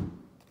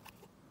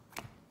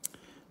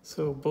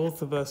 So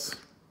both of us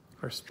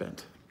are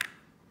spent.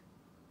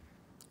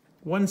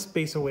 1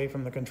 space away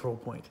from the control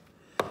point.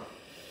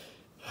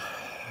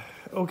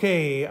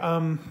 Okay,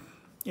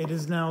 it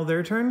is now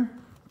their turn.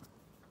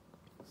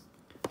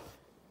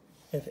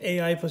 If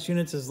AI plus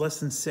units is less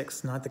than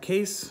 6, not the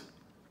case.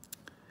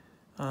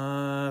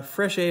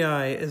 Fresh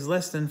AI is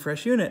less than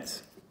fresh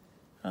units.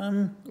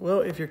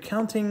 Well, if you're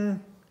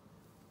counting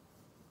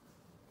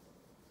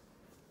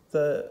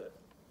the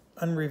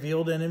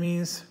unrevealed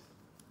enemies,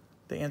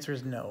 the answer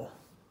is no.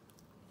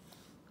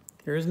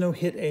 There is no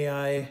hit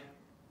AI.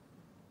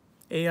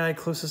 AI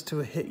closest to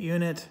a hit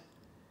unit.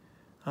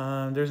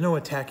 There's no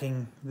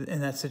attacking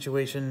in that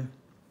situation.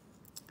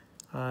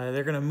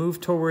 They're going to move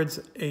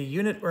towards a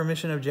unit or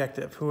mission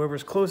objective,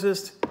 whoever's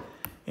closest.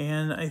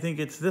 And I think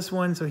it's this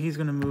one, so he's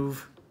going to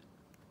move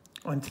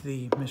onto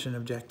the mission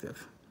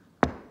objective.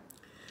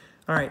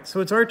 All right,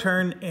 so it's our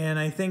turn, and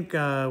I think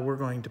we're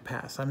going to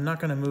pass. I'm not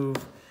going to move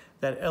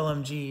that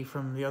LMG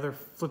from the other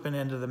flipping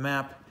end of the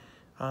map.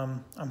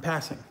 I'm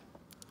passing.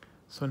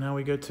 So now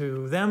we go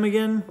to them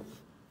again,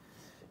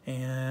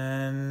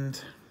 and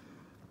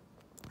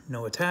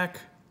no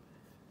attack.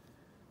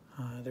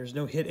 There's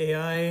no hit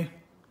AI.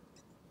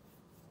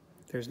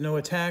 There's no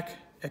attack.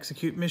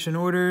 Execute mission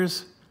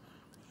orders,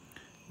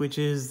 which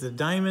is the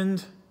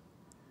diamond.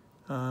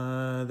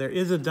 There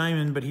is a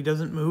diamond, but he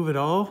doesn't move at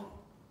all.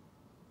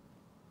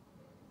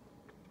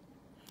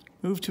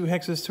 Move 2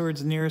 hexes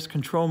towards the nearest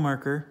control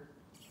marker.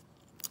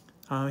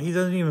 He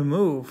doesn't even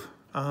move.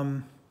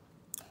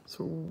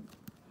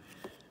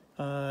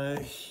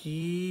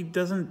 He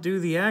doesn't do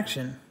the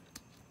action.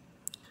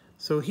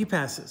 So he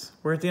passes.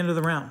 We're at the end of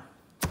the round.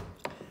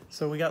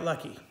 So we got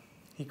lucky.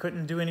 He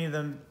couldn't do any of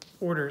the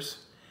orders.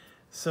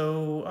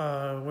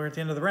 So we're at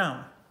the end of the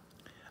round.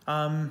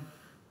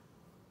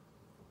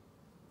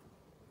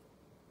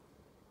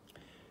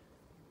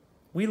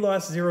 We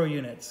lost 0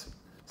 units.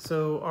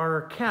 So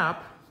our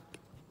cap,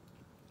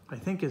 I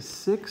think, is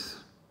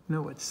 6.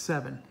 No, it's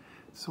 7.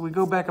 So we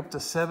go back up to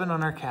 7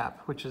 on our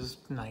cap, which is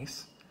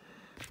nice.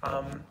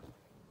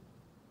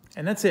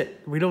 And that's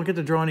it. We don't get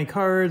to draw any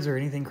cards or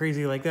anything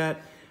crazy like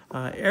that.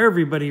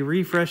 Everybody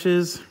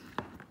refreshes,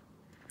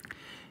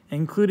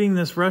 including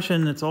this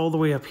Russian that's all the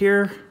way up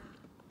here.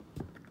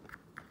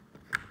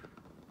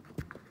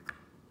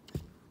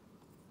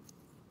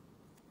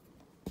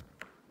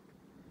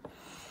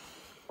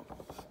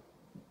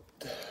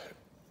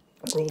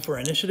 Roll for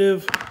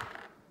initiative.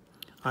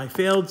 I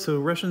failed, so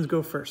Russians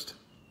go first.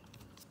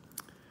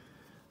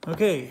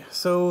 Okay,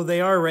 so they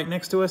are right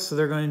next to us, so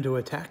they're going to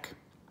attack.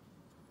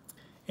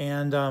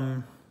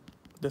 And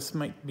this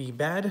might be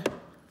bad.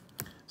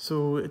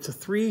 So it's a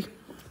 3.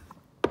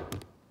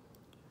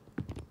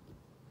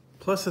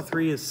 Plus a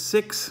 3 is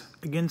 6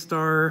 against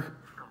our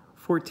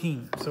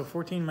 14. So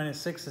 14 minus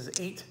 6 is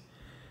 8.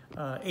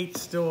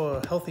 8's still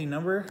a healthy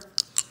number.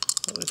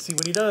 So let's see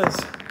what he does.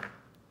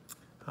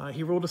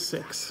 He rolled a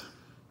 6.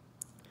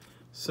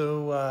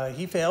 So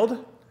he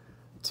failed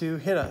to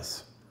hit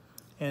us.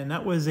 And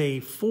that was a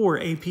 4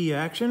 AP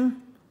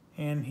action.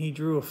 And he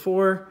drew a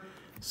 4.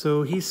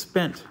 So he's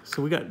spent.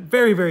 So we got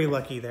very, very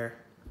lucky there.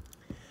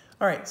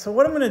 All right, so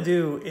what I'm going to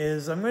do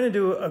is I'm going to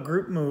do a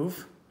group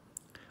move,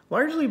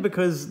 largely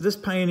because this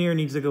Pioneer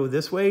needs to go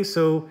this way,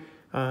 so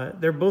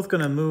they're both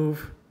going to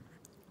move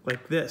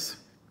like this.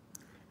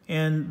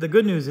 And the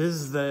good news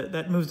is that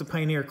that moves the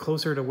Pioneer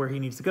closer to where he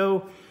needs to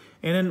go.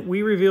 And then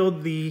we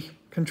revealed the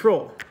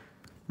control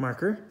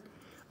marker.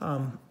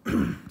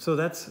 So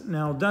that's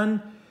now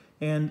done,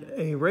 and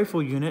a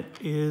rifle unit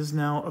is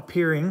now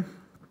appearing,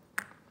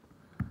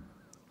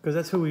 because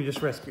that's who we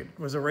just rescued,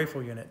 was a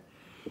rifle unit.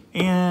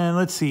 And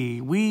let's see,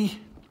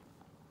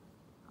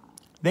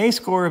 they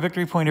score a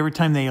victory point every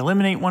time they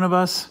eliminate one of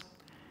us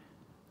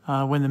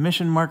when the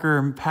mission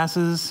marker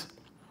passes,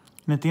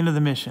 and at the end of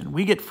the mission.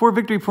 We get 4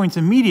 victory points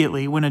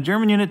immediately when a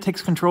German unit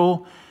takes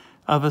control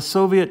of a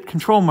Soviet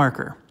control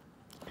marker.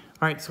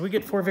 All right, so we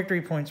get 4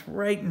 victory points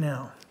right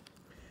now,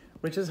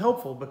 which is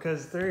helpful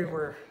because they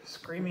were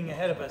screaming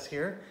ahead of us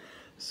here.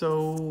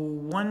 So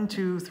 1,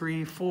 2,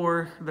 3,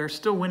 4, they're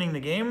still winning the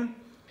game,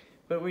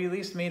 but we at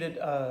least made it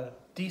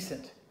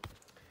decent.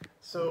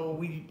 So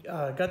we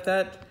got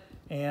that,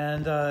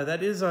 and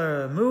that is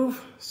our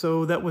move.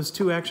 So that was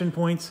 2 action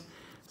points.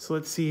 So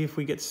let's see if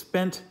we get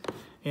spent,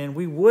 and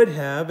we would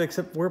have,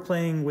 except we're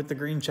playing with the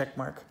green check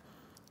mark.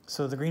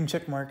 So the green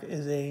check mark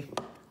is a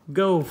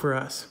go for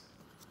us.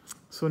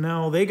 So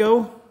now they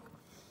go,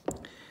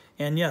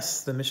 and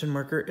yes, the mission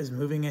marker is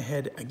moving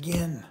ahead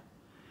again.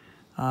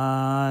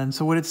 And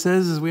so what it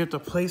says is we have to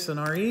place an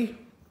RE.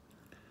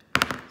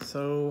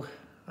 So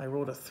I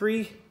rolled a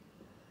 3.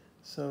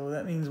 So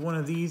that means one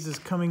of these is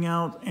coming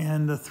out,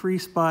 and the 3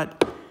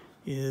 spot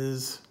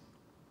is,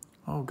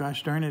 oh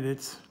gosh darn it,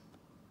 it's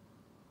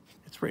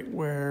right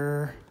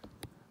where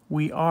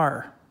we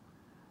are.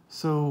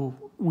 So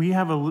we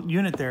have a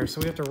unit there,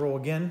 so we have to roll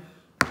again.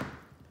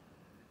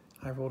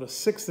 I rolled a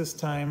 6 this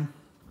time.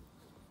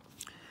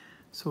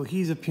 So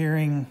he's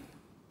appearing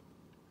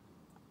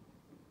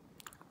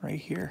right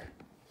here.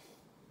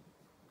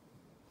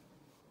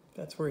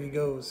 That's where he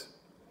goes.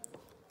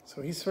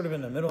 So he's sort of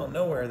in the middle of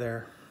nowhere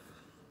there.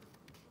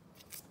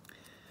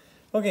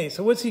 Okay,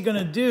 so what's he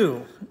gonna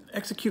do?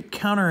 Execute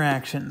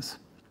counteractions.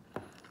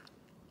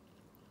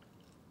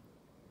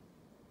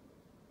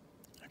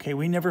 Okay,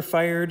 we never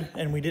fired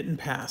and we didn't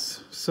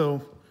pass.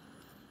 So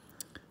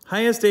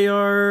highest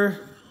AR,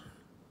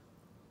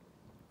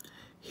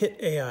 hit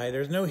AI.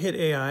 There's no hit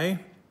AI.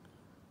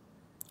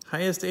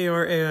 Highest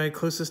AR AI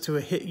closest to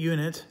a hit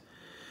unit.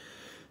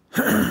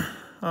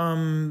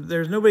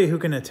 There's nobody who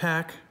can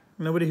attack.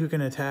 Nobody who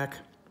can attack.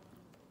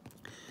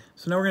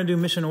 So now we're going to do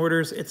mission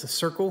orders. It's a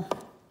circle.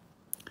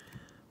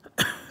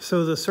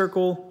 So the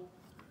circle,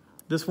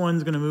 this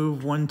one's going to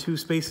move 1, 2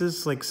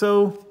 spaces like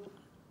so.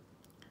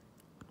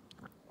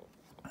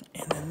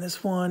 And then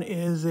this one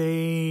is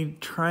a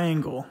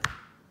triangle.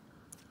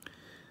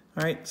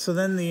 All right, so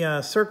then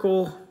the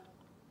circle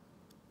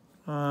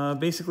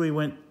basically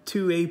went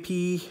 2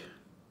 AP,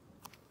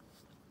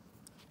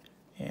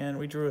 and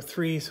we drew a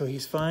 3, so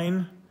he's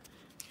fine.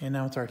 And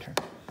now it's our turn.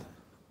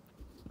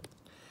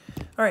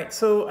 All right,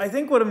 so I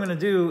think what I'm going to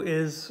do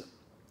is,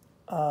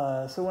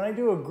 so when I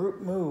do a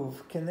group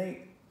move, can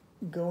they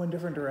go in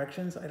different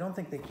directions? I don't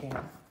think they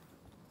can.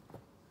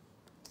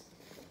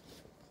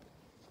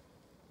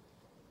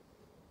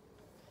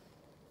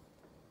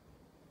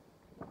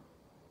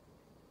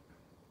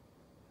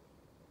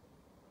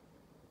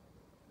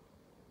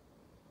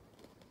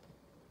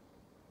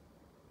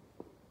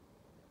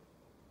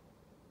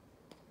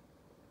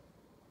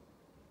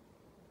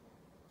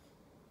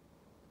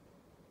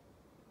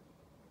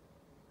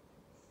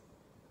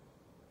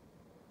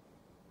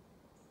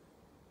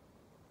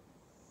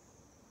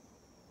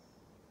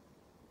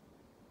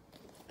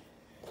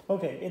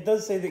 Okay, it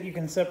does say that you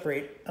can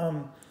separate.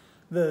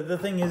 The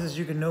thing is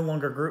you can no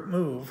longer group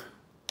move.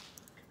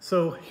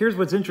 So here's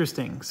what's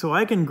interesting. So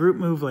I can group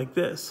move like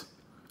this.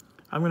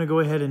 I'm going to go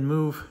ahead and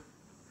move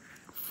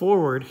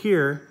forward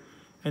here,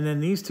 and then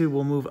these two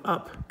will move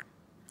up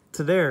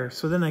to there.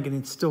 So then I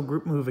can still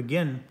group move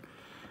again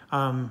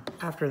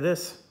after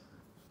this.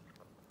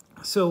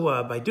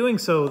 So by doing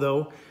so,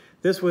 though,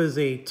 this was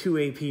a 2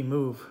 AP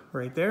move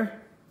right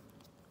there.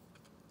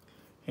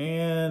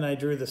 And I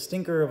drew the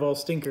stinker of all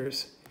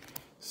stinkers.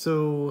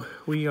 So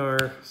we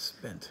are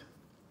spent.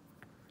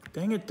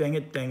 Dang it, dang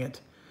it, dang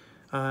it.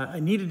 I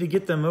needed to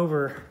get them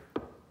over.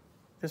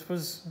 This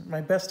was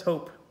my best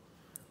hope.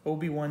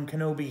 Obi-Wan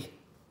Kenobi.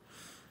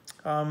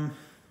 That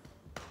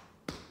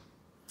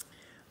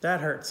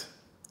hurts.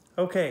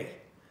 Okay,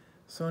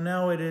 so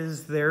now it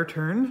is their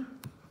turn.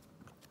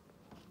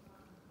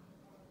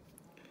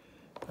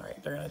 All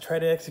right, they're gonna try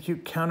to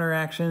execute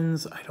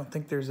counteractions. I don't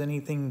think there's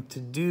anything to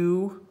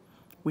do.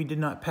 We did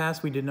not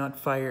pass, we did not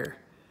fire.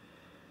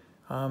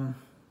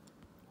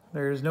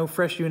 There's no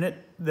fresh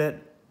unit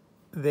that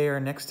they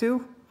are next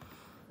to.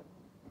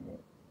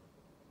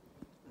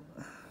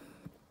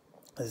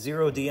 A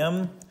 0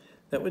 DM,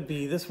 that would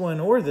be this one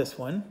or this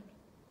one.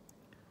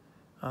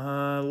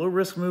 Low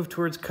risk move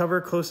towards cover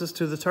closest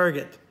to the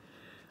target.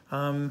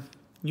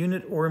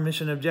 Unit or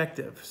mission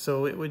objective.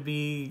 So it would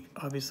be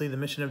obviously the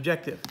mission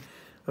objective.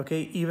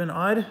 Okay, even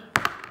odd.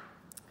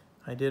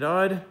 I did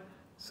odd.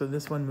 So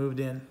this one moved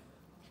in.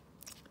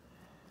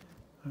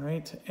 All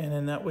right, and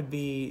then that would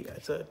be,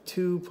 it's a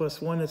 2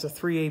 + 1, it's a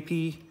 3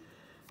 AP.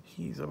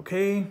 He's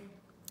okay.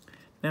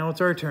 Now it's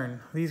our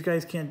turn. These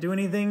guys can't do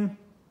anything.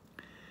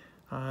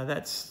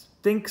 That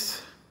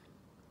stinks.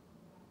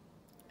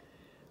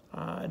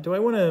 Do I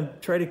want to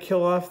try to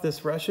kill off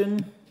this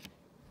Russian?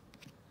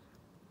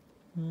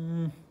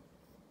 I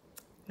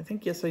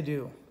think yes, I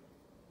do.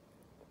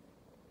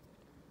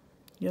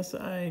 Yes,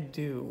 I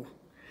do.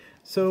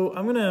 So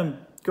I'm going to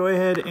go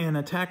ahead and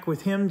attack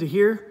with him to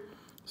here.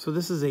 So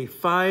this is a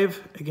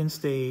 5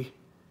 against a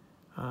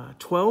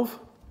 12.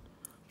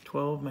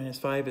 12 minus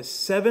 5 is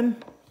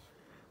 7.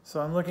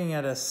 So I'm looking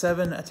at a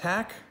 7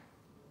 attack.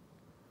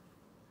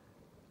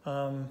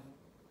 You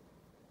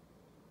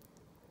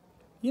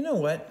know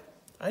what?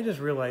 I just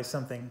realized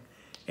something.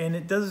 And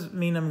it does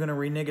mean I'm going to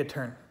renege a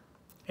turn.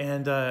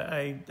 And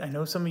I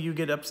know some of you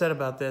get upset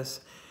about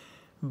this.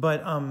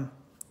 But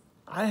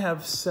I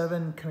have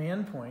 7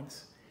 command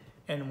points.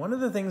 And one of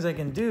the things I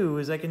can do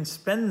is I can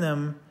spend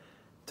them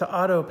to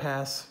auto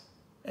pass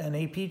an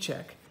AP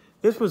check.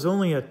 This was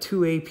only a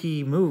 2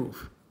 AP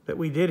move that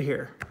we did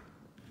here.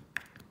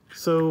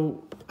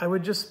 So I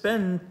would just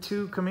spend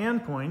 2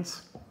 command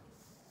points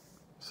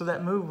so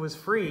that move was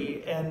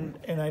free and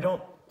I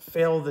don't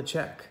fail the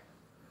check.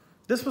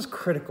 This was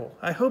critical.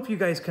 I hope you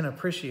guys can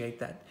appreciate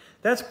that.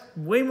 That's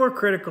way more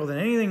critical than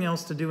anything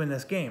else to do in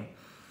this game.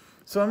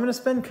 So I'm going to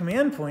spend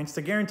command points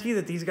to guarantee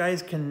that these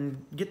guys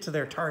can get to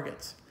their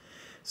targets.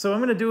 So I'm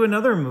going to do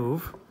another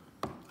move,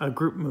 a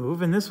group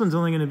move, and this one's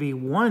only going to be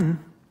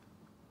 1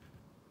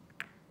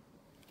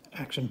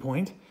 action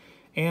point.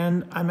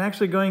 And I'm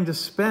actually going to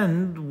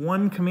spend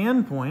 1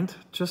 command point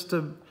just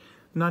to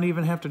not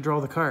even have to draw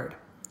the card.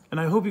 And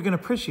I hope you can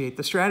appreciate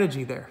the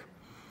strategy there.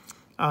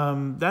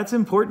 That's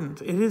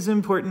important. It is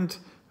important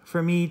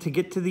for me to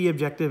get to the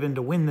objective and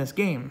to win this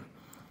game.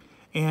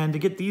 And to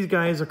get these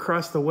guys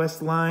across the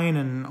west line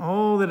and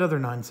all that other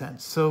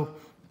nonsense. So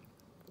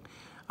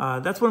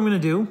that's what I'm going to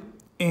do.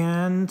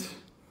 And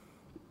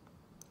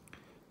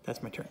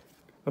that's my turn.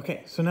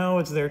 Okay, so now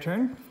it's their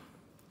turn.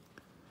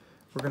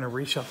 We're going to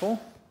reshuffle.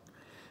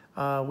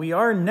 We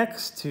are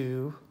next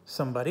to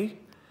somebody,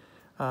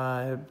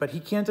 but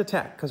he can't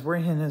attack because we're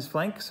in his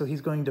flank, so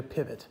he's going to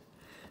pivot.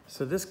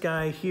 So this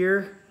guy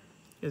here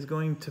is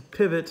going to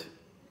pivot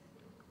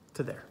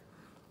to there.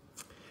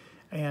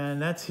 And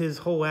that's his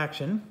whole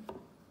action.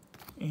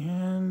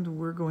 And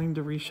we're going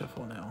to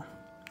reshuffle now.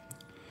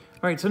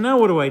 All right, so now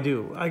what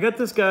do? I got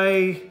this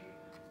guy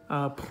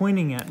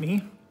pointing at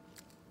me.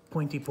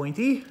 Pointy,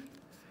 pointy.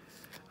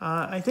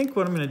 I think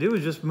what I'm going to do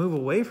is just move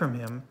away from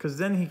him because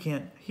then he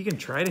can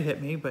try to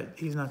hit me, but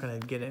he's not going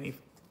to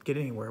get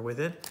anywhere with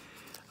it.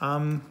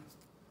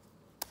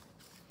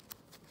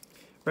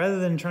 Rather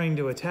than trying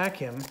to attack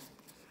him,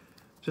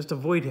 just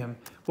avoid him.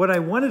 What I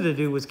wanted to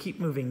do was keep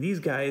moving these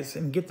guys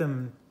and get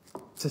them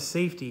to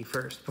safety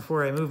first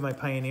before I move my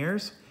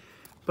pioneers.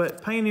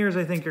 But pioneers,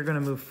 I think, are going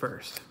to move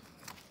first.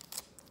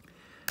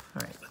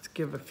 All right, let's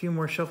give a few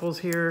more shuffles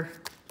here.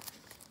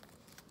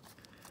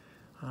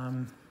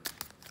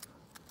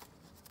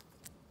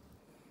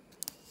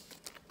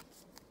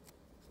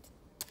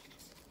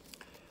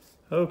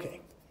 Okay.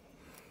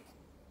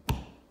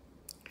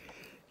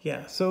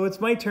 Yeah, so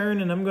it's my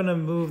turn, and I'm going to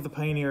move the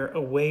pioneer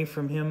away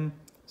from him.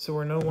 So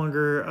we're no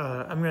longer,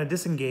 I'm going to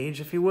disengage,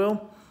 if you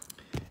will.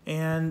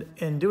 And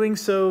in doing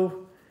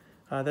so,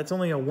 that's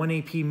only a 1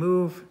 AP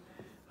move.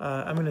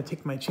 I'm going to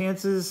take my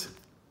chances.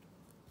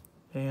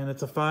 And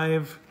it's a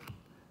 5.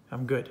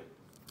 I'm good.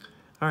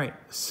 All right,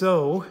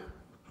 so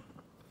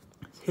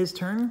it's his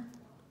turn.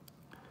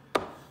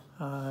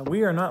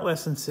 We are not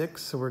less than 6,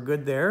 so we're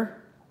good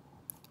there.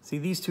 See,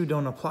 these two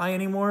don't apply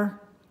anymore.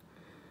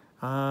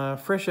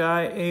 Fresh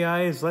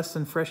AI is less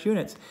than fresh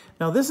units.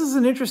 Now, this is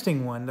an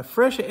interesting one. The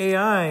fresh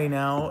AI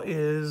now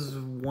is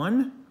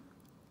 1,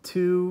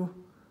 2,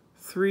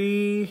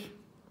 3,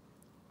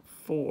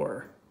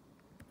 4.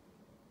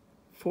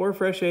 4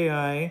 fresh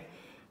AI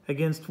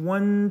against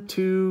 1,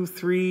 2,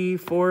 3,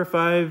 4,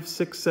 5,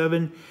 6,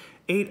 7,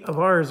 8 of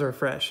ours are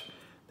fresh.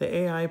 The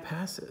AI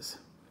passes.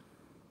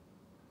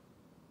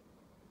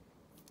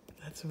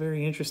 That's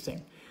very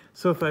interesting.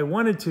 So if I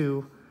wanted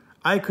to,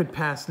 I could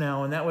pass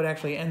now, and that would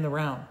actually end the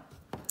round.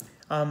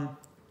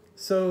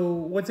 So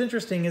what's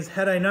interesting is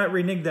had I not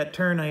reneged that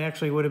turn, I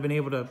actually would have been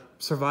able to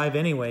survive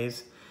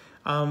anyways.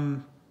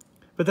 But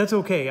that's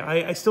okay.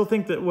 I still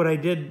think that what I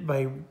did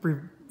by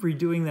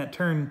redoing that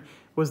turn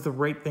was the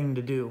right thing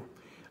to do.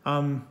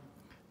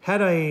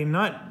 Had I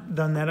not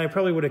done that, I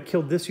probably would have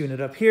killed this unit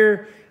up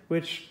here,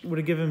 which would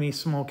have given me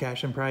small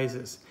cash and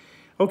prizes.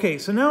 Okay,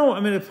 so now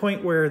I'm at a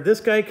point where this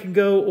guy can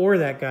go or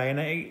that guy, and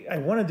I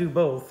want to do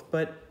both,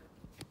 but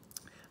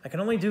I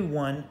can only do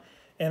one,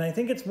 and I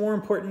think it's more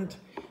important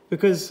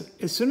because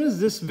as soon as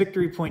this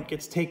victory point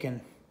gets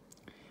taken,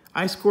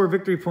 I score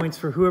victory points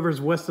for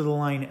whoever's west of the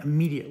line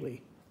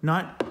immediately.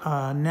 Not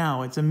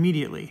now, it's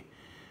immediately.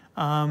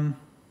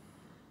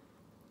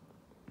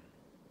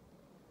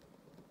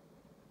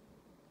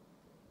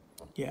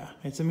 Yeah,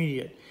 it's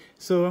immediate.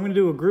 So I'm going to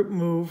do a group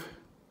move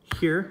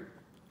here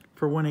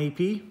for 1 AP.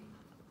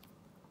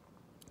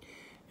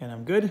 And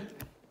I'm good.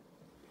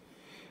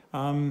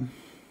 And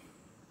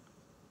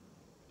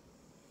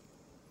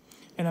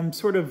I'm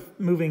sort of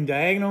moving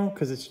diagonal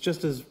because it's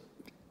just as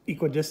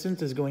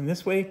equidistant as going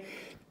this way.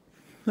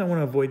 I want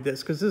to avoid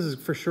this because this is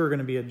for sure going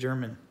to be a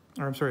German,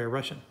 or I'm sorry, a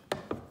Russian.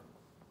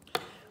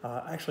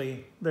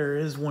 Actually, there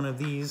is one of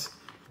these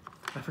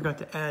I forgot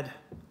to add,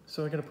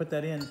 so I got to put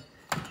that in.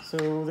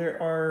 So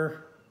there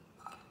are,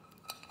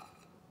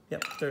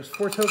 yep, there's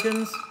 4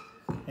 tokens,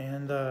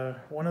 and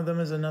one of them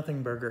is a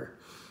nothing burger.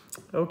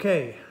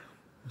 Okay,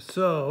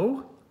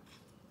 so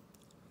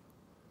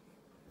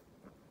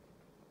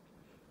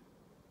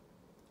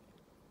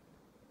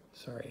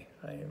sorry,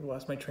 I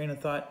lost my train of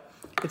thought.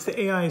 It's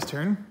the AI's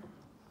turn.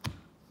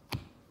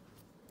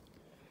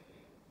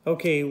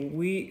 Okay,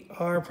 we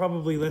are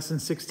probably less than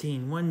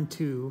 16. 1,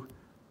 2,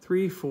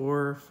 3,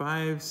 4,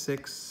 5,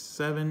 6,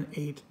 7,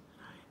 8,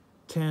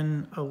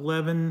 10,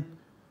 11.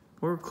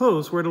 We're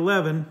close, we're at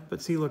 11,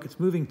 but see, look, it's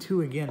moving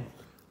 2 again.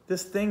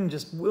 This thing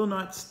just will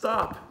not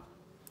stop.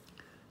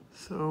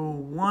 So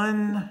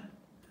 1,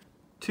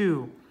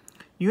 2.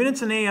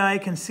 Units in AI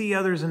can see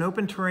others in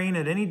open terrain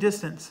at any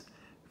distance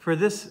for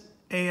this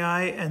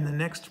AI and the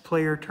next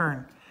player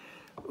turn.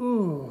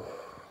 Ooh.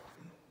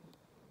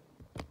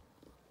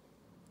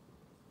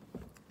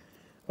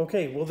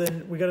 Okay, well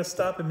then we got to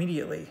stop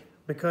immediately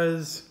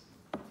because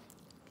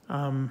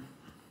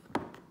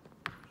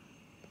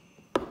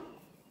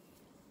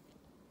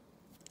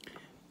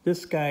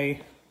this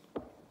guy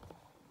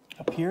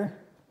up here,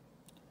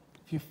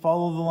 if you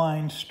follow the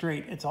line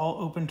straight, it's all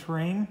open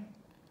terrain.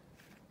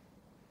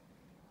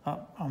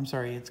 Oh, I'm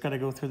sorry, it's got to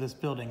go through this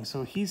building.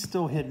 So he's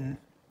still hidden,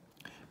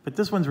 but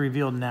this one's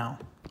revealed now.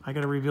 I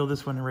got to reveal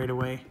this one right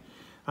away.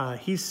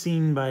 He's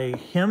seen by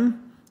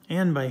him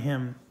and by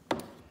him.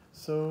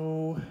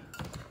 So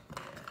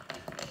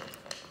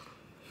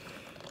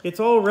it's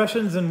all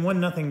Russians and 1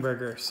 nothing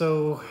burger.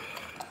 So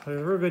there's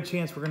a real good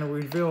chance we're going to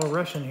reveal a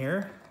Russian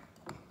here.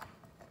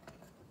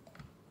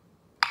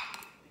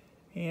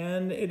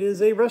 And it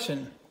is a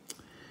Russian.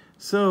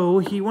 So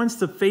he wants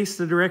to face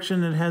the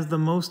direction that has the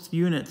most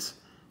units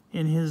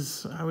in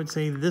his, I would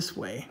say, this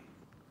way.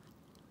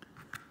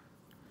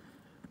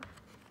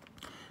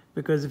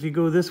 Because if you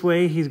go this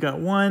way, he's got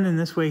 1, and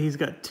this way he's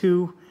got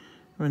 2,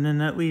 and then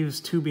that leaves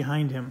 2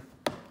 behind him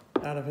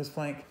out of his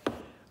flank.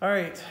 All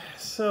right,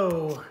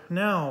 so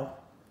now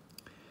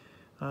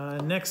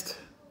next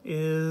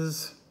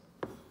is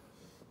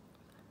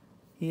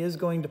he is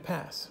going to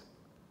pass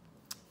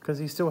because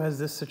he still has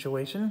this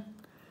situation,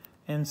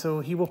 and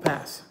so he will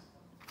pass.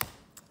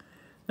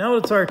 Now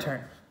it's our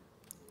turn.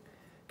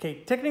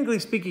 Okay, technically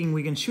speaking,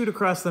 we can shoot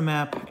across the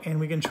map and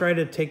we can try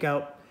to take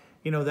out,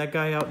 you know, that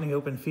guy out in the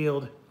open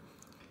field.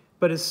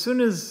 But as soon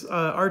as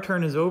our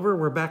turn is over,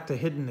 we're back to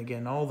hidden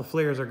again. All the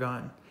flares are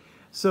gone.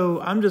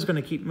 So I'm just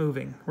going to keep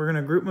moving. We're going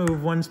to group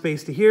move 1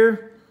 space to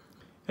here.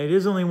 It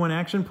is only 1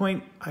 action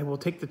point. I will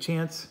take the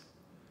chance.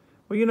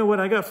 Well, you know what?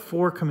 I got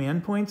 4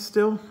 command points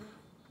still.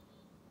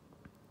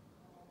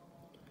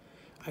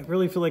 I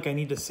really feel like I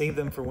need to save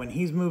them for when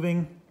he's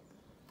moving.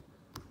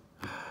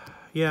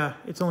 Yeah,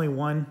 it's only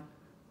 1.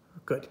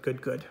 Good,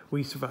 good, good.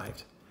 We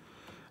survived.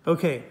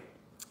 Okay,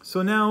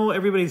 so now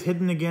everybody's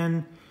hidden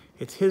again.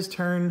 It's his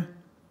turn.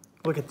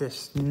 Look at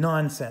this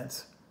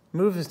nonsense.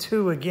 Moves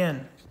 2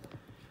 again.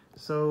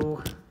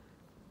 So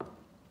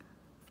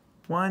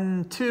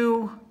 1,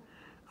 2.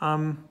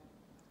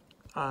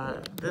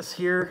 This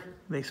here,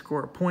 they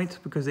score a point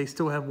because they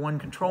still have 1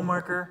 control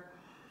marker.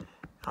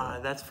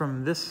 That's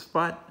from this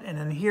spot. And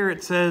then here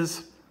it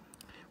says,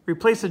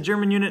 replace a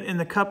German unit in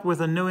the cup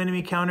with a no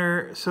enemy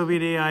counter.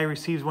 Soviet AI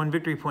receives 1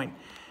 victory point.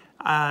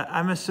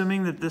 I'm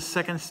assuming that this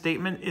second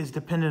statement is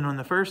dependent on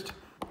the first.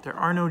 There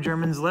are no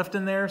Germans left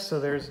in there, so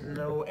there's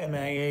no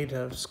MIA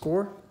to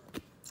score.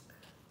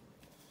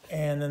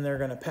 And then they're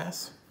going to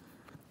pass.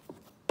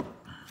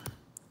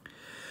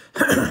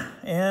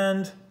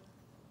 And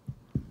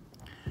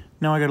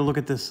now I got to look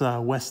at this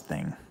west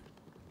thing.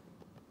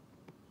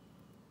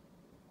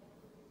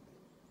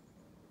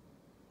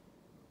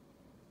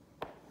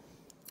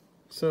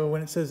 So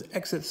when it says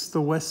exits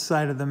the west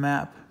side of the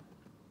map,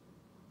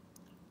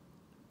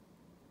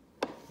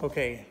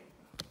 okay,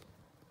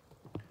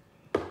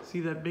 see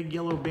that big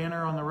yellow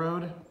banner on the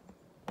road?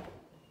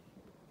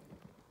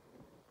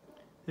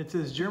 It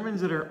says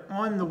Germans that are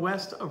on the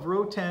west of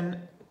row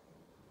 10,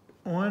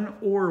 on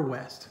or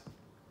west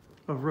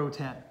of row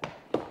 10.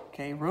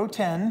 Okay, row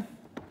 10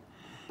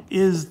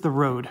 is the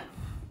road.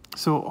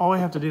 So all I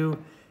have to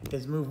do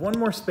is move 1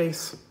 more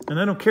space, and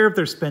I don't care if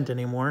they're spent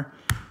anymore,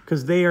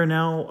 because they are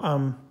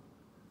now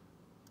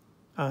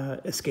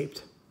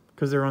escaped,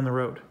 because they're on the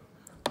road.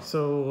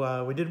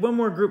 So we did 1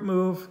 more group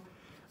move.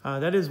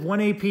 That is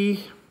 1 AP,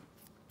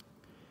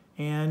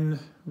 and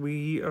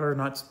we are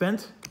not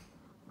spent.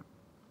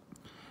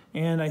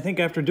 And I think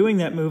after doing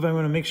that move, I'm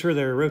going to make sure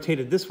they're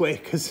rotated this way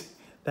because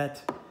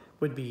that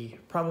would be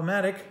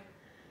problematic.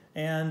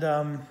 And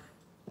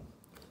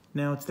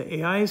now it's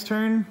the AI's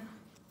turn.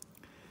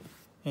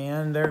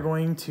 And they're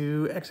going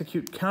to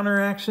execute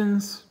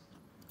counteractions.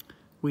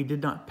 We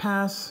did not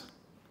pass.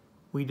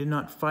 We did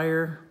not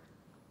fire.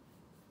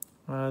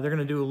 They're going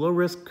to do a low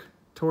risk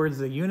towards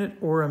the unit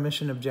or a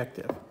mission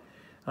objective.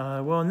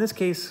 Well, in this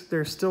case,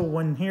 there's still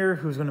one here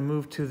who's going to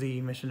move to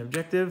the mission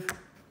objective.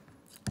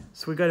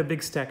 So we got a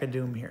big stack of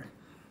doom here.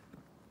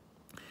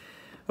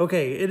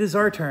 Okay, it is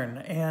our turn,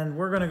 and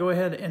we're going to go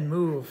ahead and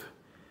move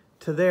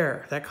to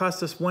there. That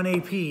cost us 1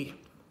 AP.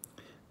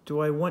 Do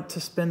I want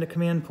to spend a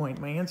command point?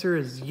 My answer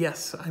is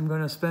yes, I'm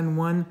going to spend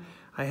 1.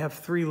 I have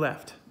 3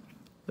 left.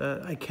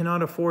 I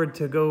cannot afford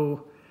to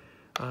go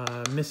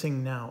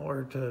missing now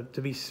or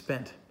to be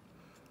spent.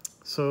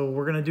 So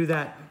we're going to do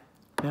that.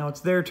 Now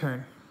it's their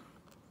turn.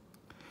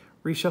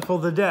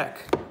 Reshuffle the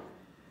deck.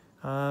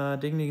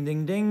 Ding, ding,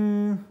 ding,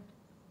 ding.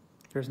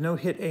 There's no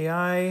hit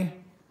AI.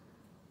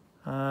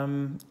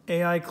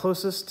 AI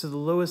closest to the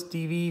lowest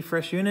DV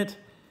fresh unit.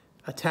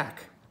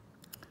 Attack.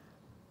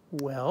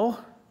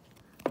 Well,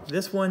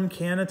 this one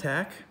can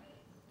attack.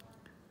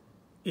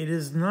 It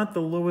is not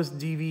the lowest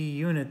DV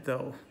unit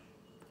though.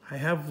 I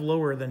have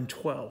lower than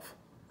 12.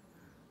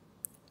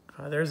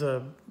 There's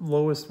a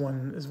lowest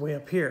one is way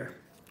up here.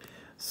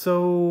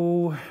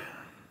 So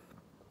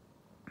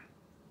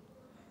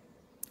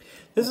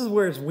this is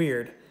where it's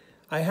weird.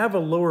 I have a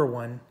lower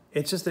one.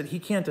 It's just that he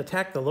can't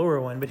attack the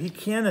lower one, but he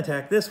can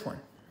attack this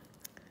one.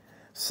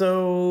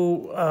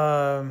 So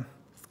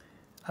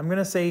I'm going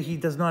to say he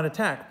does not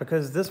attack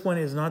because this one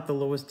is not the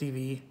lowest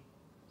DV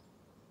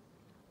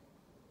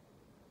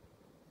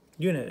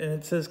unit. And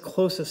it says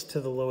closest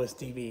to the lowest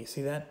DV.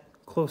 See that?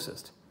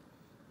 Closest.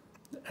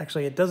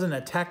 Actually, it doesn't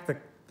attack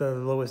the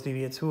lowest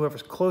DV. It's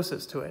whoever's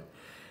closest to it.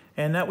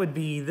 And that would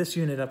be this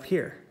unit up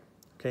here.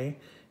 Okay?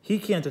 He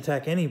can't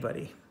attack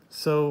anybody.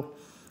 So,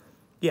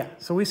 yeah.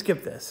 So we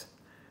skip this.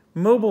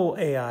 Mobile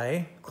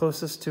AI,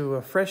 closest to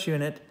a fresh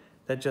unit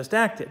that just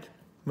acted.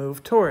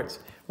 Move towards.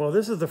 Well,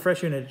 this is the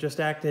fresh unit that just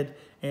acted,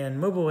 and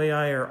mobile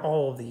AI are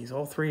all of these,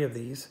 all 3 of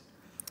these.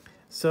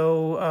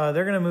 So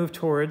they're going to move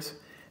towards,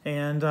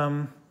 and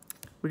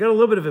we got a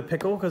little bit of a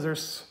pickle because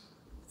there's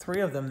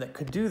 3 of them that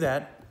could do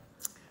that.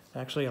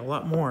 Actually, a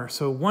lot more.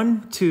 So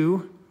 1,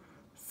 2,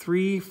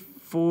 3,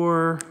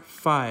 4,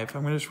 5.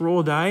 I'm going to just roll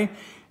a die,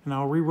 and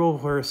I'll re-roll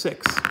for a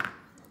 6.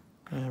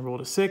 And I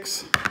rolled a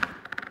 6.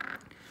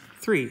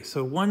 3.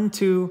 So 1,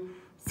 2,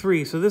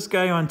 3. So this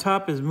guy on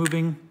top is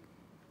moving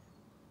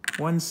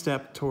 1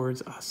 step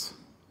towards us.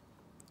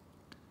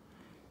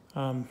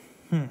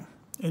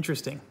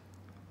 Interesting.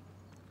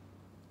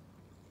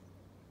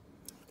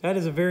 That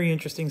is a very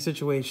interesting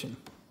situation.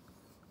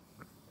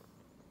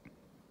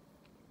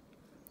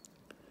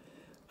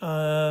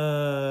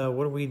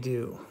 What do we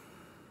do?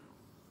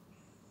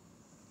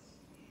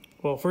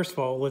 Well, first of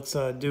all, let's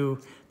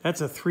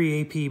that's a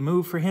 3 AP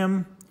move for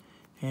him.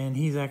 And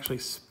he's actually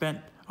spent.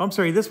 Oh, I'm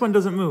sorry, this one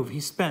doesn't move.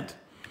 He's spent.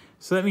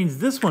 So that means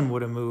this one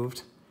would have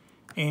moved,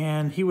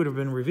 and he would have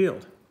been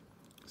revealed.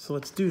 So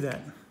let's do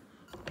that.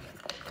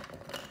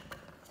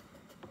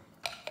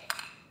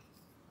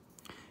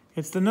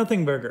 It's the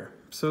Nothing Burger.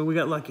 So we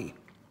got lucky.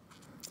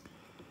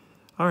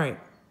 All right.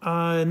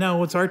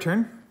 Now it's our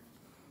turn.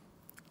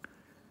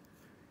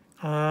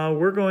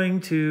 We're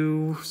going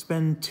to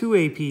spend 2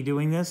 AP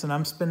doing this, and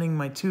I'm spending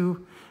my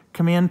 2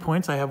 command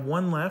points. I have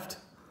 1 left.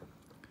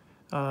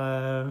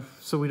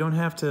 So we don't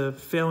have to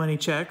fail any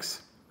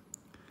checks.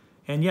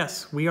 And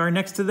yes, we are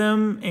next to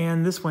them,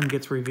 and this one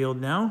gets revealed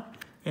now.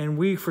 And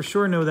we for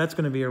sure know that's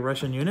going to be a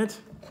Russian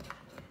unit.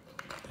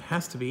 It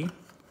has to be.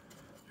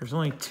 There's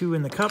only 2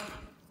 in the cup.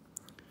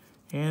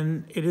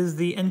 And it is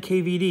the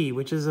NKVD,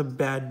 which is a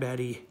bad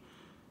baddie.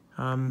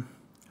 All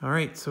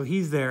right, so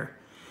he's there.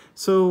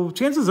 So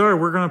chances are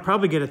we're going to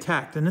probably get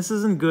attacked, and this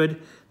isn't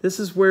good. This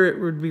is where it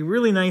would be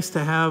really nice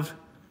to have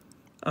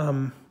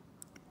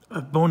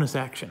a bonus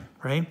action,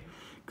 right?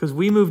 Because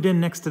we moved in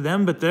next to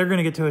them, but they're going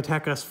to get to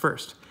attack us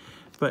first.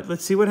 But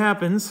let's see what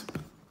happens.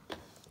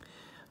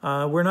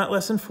 We're not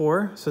less than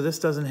 4, so this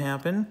doesn't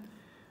happen.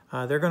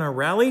 They're going to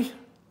rally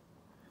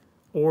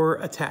or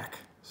attack.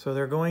 So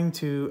they're going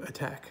to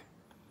attack.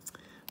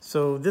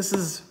 So this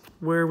is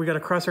where we got to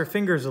cross our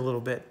fingers a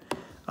little bit.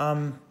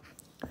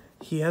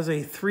 He has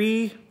a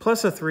 3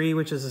 plus a 3,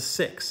 which is a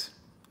 6.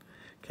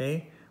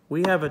 Okay,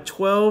 we have a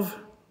 12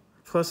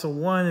 plus a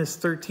 1 is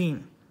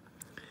 13.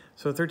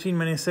 So 13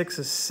 minus 6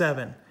 is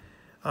 7.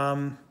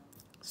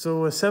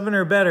 So a 7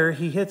 or better,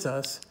 he hits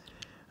us.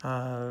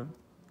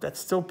 That's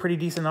still pretty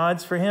decent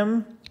odds for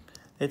him.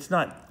 It's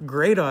not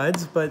great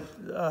odds, but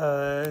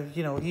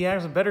you know, he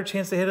has a better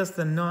chance to hit us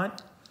than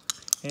not.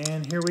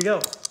 And here we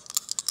go.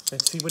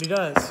 Let's see what he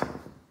does.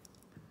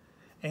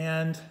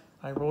 And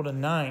I rolled a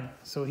 9,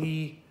 so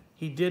he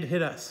did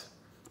hit us.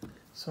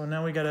 So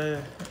now we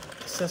gotta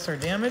assess our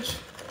damage.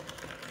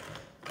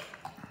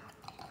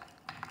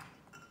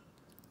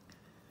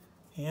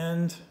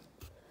 And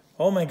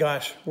oh my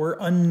gosh, we're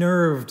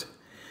unnerved.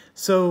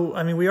 So,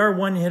 I mean, we are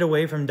 1 hit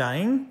away from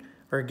dying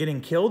or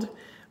getting killed,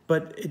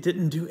 but it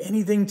didn't do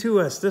anything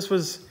to us. This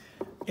was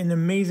an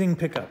amazing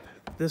pickup.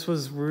 This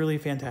was really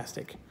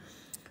fantastic.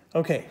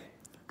 Okay,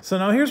 So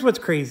now here's what's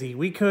crazy.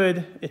 We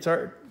could,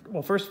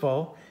 well, first of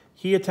all,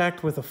 he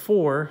attacked with a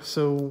 4,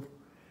 so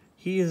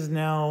he is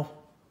now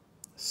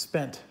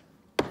spent.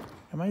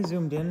 Am I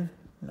zoomed in?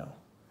 No.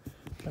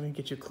 Let me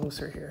get you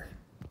closer here.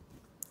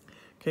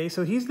 Okay,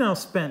 so he's now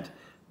spent.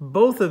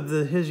 Both of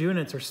his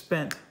units are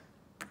spent.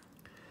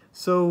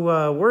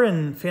 So we're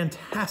in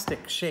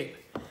fantastic shape.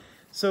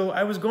 So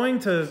I was going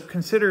to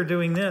consider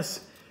doing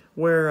this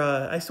where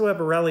I still have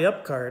a rally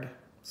up card,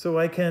 so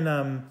I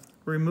can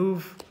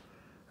remove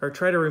or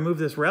try to remove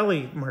this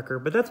rally marker,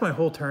 but that's my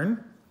whole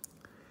turn.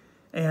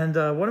 And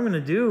what I'm going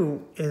to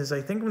do is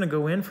I think I'm going to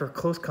go in for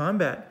close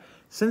combat.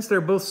 Since they're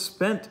both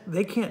spent,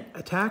 they can't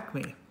attack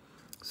me.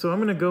 So I'm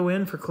going to go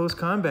in for close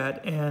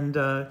combat, and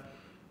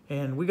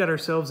we got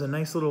ourselves a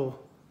nice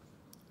little...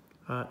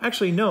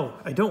 actually, no,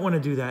 I don't want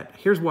to do that.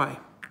 Here's why.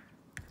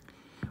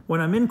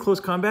 When I'm in close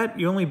combat,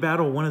 you only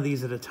battle one of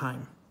these at a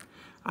time.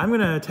 I'm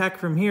going to attack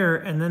from here,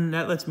 and then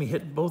that lets me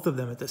hit both of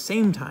them at the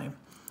same time.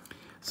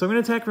 So I'm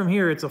going to attack from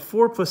here. It's a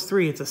 4 plus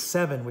 3. It's a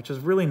 7, which is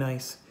really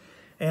nice.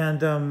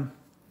 And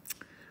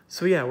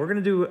so yeah, we're going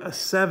to do a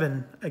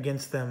 7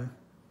 against them.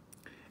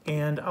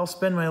 And I'll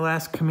spend my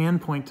last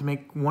command point to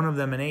make one of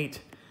them an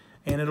 8.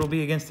 And it'll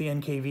be against the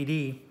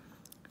NKVD.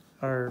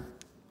 Or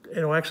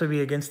it'll actually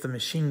be against the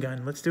machine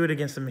gun. Let's do it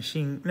against the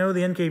machine. No,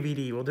 the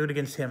NKVD. We'll do it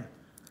against him.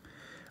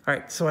 All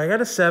right, so I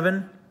got a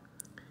 7.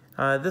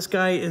 This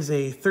guy is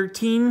a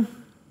 13.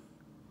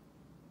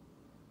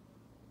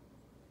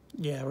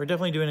 Yeah, we're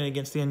definitely doing it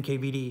against the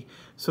NKVD.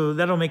 So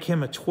that'll make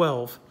him a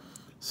 12.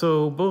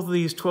 So both of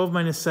these, 12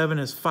 minus 7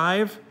 is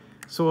 5.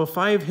 So a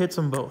 5 hits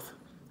them both.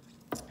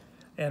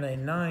 And a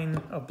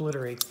 9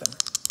 obliterates them.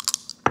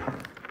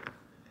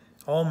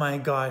 Oh my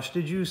gosh,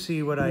 did you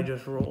see what I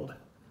just rolled?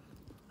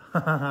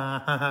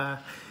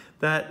 That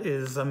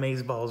is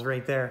amazeballs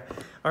right there.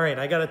 All right,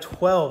 I got a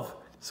 12.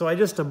 So I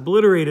just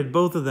obliterated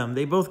both of them.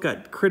 They both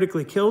got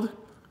critically killed.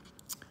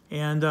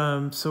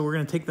 And so we're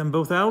going to take them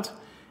both out.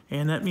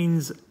 And that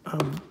means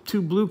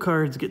 2 blue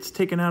cards gets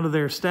taken out of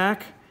their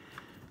stack,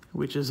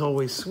 which is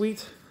always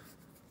sweet.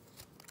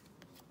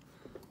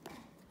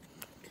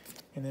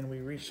 And then we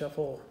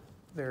reshuffle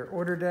their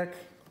order deck.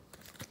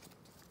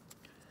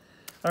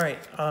 All right,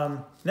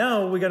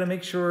 now we got to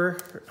make sure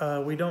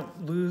we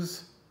don't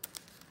lose.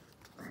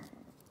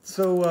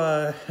 So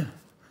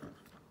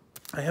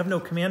I have no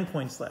command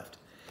points left.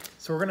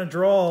 So we're going to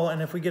draw,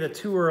 and if we get a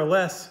 2 or a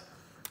less,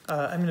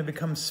 I'm going to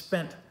become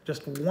spent,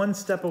 just one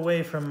step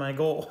away from my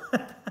goal.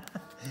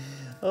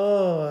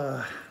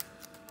 Oh,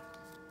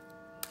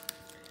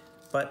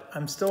 but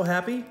I'm still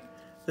happy.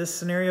 This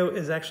scenario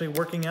is actually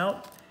working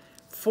out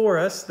for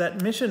us.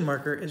 That mission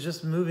marker is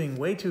just moving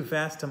way too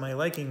fast to my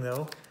liking,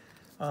 though.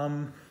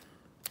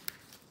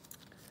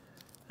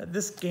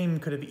 This game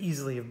could have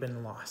easily have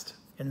been lost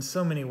in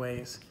so many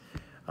ways.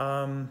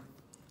 All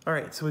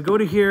right, so we go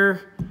to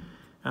here,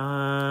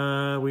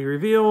 we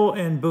reveal,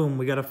 and boom,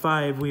 we got a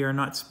 5. We are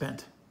not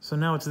spent. So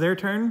now it's their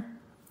turn,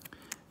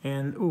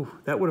 and ooh,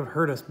 that would have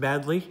hurt us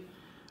badly,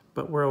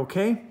 but we're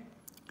okay.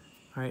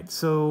 All right,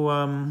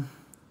 so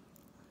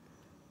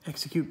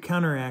execute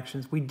counter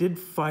actions. We did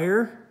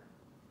fire,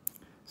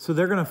 so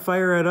they're going to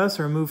fire at us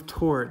or move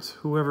towards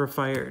whoever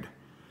fired.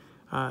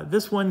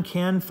 This one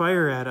can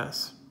fire at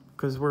us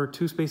because we're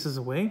 2 spaces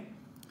away,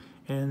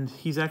 and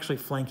he's actually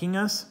flanking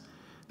us.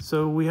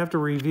 So we have to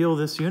reveal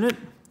this unit,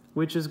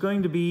 which is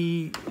going to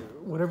be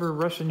whatever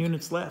Russian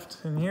unit's left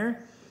in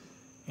here.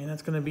 And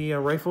that's going to be a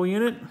rifle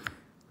unit.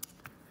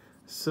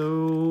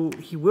 So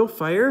he will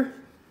fire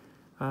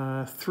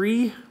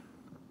 3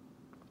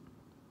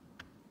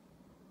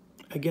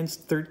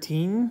 against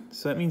 13.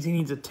 So that means he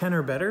needs a 10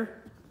 or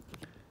better.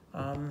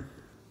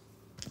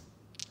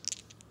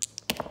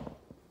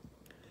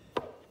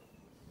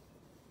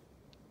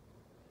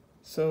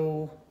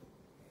 So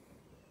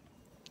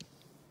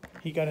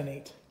he got an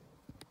 8.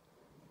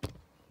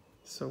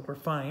 So we're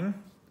fine.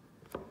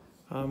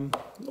 A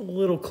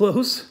little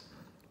close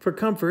for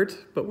comfort,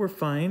 but we're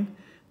fine.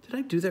 Did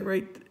I do that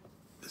right?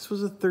 This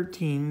was a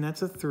 13.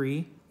 That's a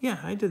 3. Yeah,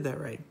 I did that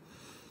right.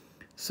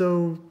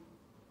 So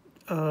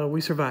we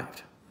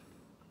survived.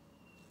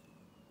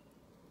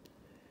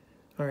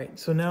 All right,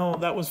 so now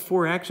that was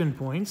 4 action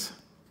points.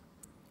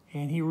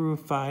 And he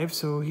removed 5,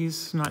 so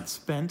he's not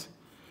spent.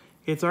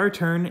 It's our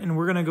turn, and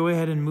we're going to go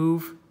ahead and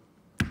move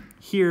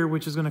here,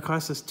 which is going to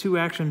cost us 2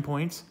 action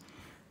points.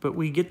 But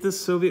we get this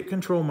Soviet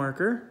control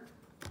marker,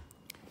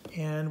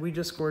 and we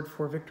just scored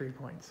 4 victory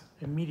points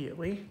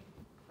immediately.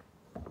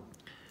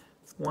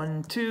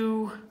 1,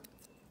 2,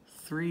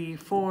 3,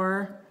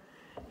 4,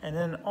 and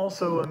then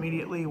also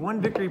immediately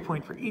 1 victory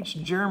point for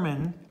each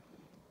German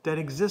that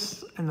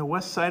exists in the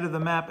west side of the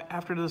map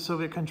after the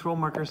Soviet control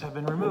markers have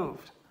been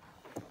removed.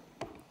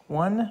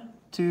 1,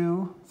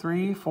 2,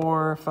 3,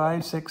 4,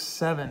 5, 6,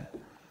 7.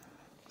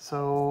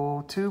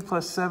 So 2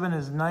 plus 7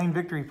 is 9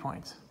 victory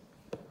points.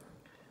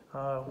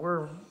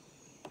 We're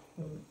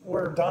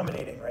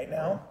dominating right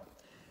now.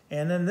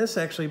 And then this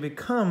actually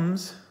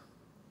becomes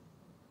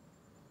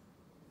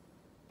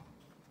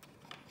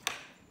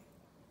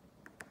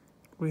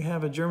we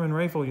have a German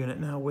rifle unit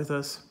now with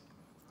us.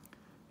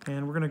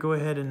 And we're going to go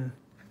ahead and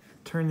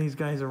turn these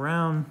guys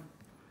around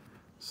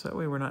so that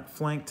way we're not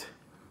flanked.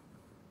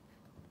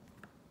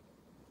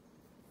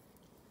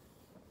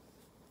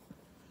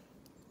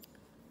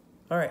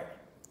 All right,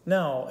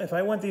 now if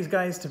I want these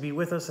guys to be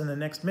with us in the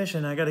next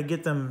mission, I got to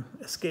get them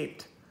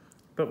escaped.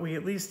 But we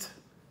at least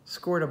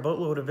scored a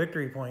boatload of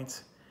victory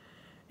points.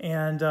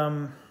 And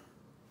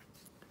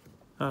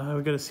we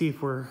got to see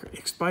if we're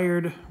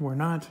expired. We're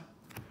not.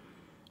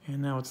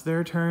 And now it's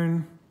their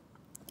turn.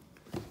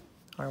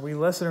 Are we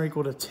less than or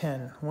equal to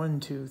 10? 1,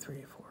 2, 3,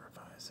 4,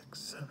 5, 6,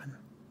 7,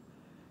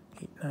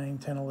 8, 9,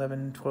 10,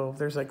 11, 12.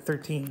 There's like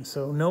 13,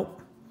 so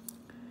nope.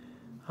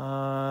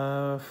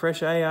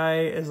 Fresh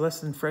II is less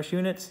than fresh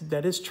units.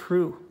 That is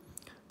true.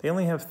 They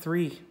only have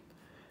 3,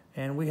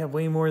 and we have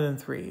way more than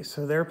 3.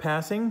 So they're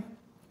passing,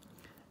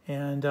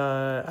 and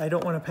I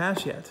don't want to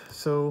pass yet.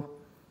 So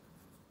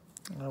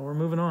we're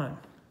moving on.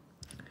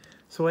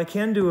 So I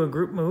can do a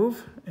group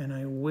move, and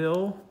I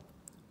will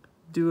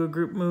do a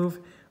group move.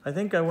 I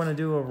think I want to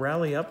do a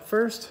rally up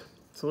first.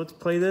 So let's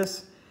play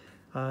this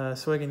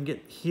so I can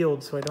get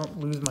healed so I don't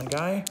lose my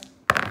guy.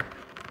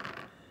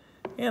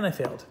 And I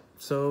failed.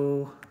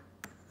 So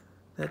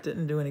that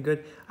didn't do any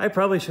good. I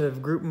probably should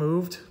have group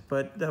moved,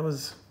 but that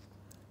was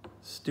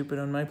stupid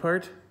on my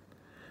part.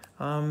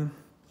 Yeah,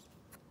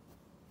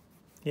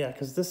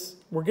 because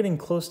we're getting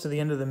close to the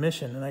end of the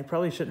mission, and I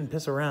probably shouldn't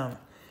piss around.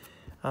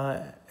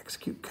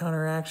 Execute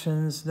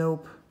counteractions,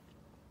 nope.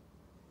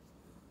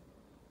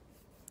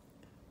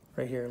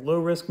 Right here, low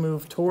risk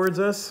move towards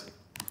us.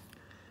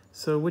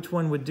 So which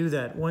one would do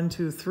that? 1,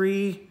 2,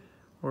 3,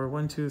 or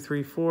 1, 2,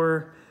 3,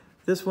 4.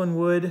 This one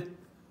would.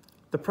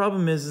 The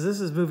problem is this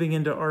is moving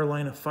into our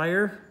line of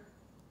fire.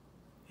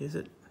 Is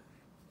it?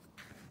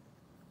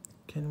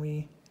 Can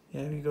we?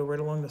 Yeah, you go right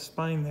along the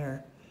spine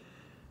there.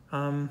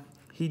 A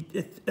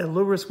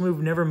low risk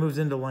move never moves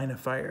into line of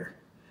fire.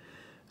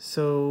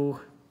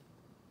 So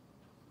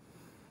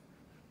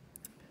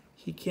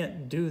he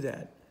can't do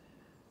that.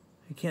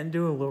 He can't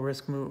do a low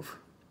risk move.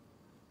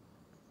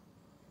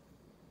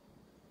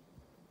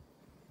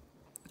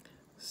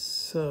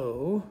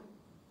 So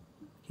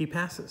he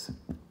passes.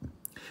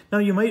 Now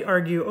you might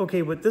argue,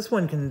 okay, but this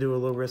one can do a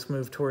low risk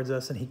move towards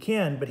us, and he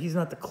can, but he's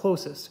not the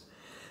closest.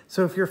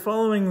 So if you're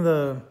following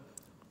the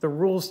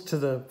rules to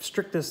the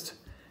strictest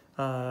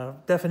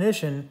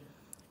definition,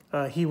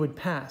 he would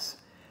pass.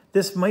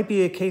 This might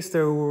be a case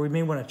though where we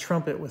may want to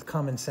trump it with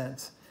common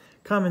sense.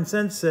 Common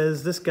sense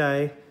says this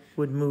guy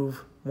would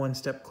move 1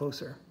 step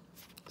closer.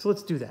 So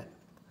let's do that.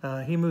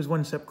 He moves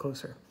 1 step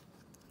closer.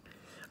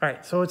 All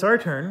right, so it's our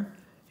turn,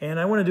 and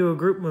I want to do a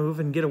group move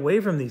and get away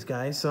from these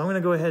guys, so I'm going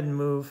to go ahead and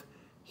move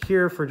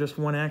here for just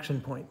 1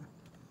 action point.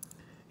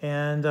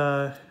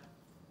 And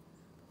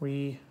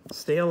we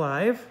stay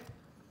alive.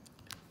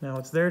 Now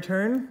it's their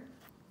turn.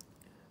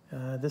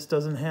 This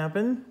doesn't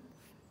happen.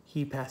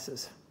 He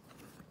passes.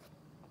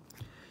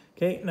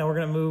 Okay, now we're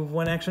going to move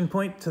 1 action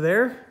point to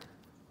there.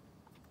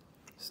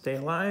 Stay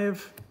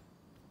alive.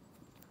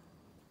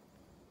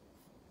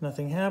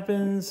 Nothing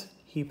happens.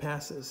 He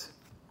passes.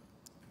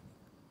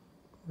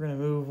 We're going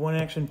to move 1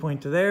 action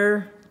point to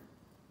there.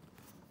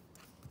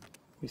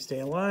 We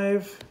stay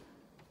alive.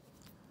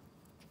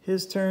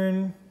 His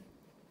turn.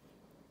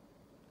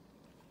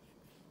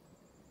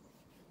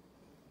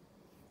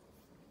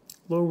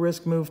 Low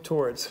risk move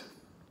towards.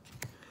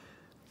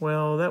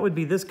 Well, that would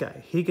be this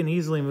guy. He can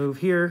easily move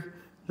here.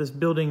 This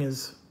building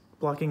is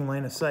blocking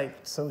line of sight,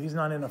 so he's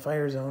not in a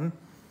fire zone.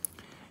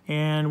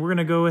 And we're going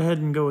to go ahead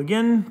and go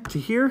again to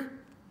here.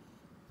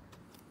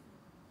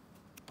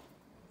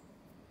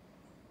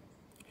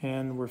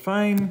 And we're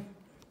fine.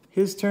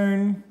 His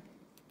turn.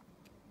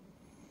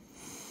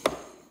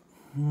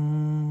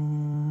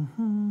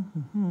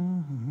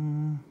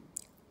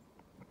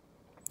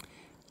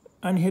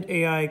 Unhit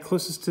AI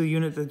closest to the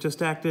unit that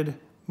just acted,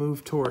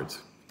 move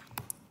towards.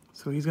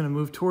 So he's going to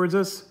move towards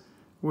us.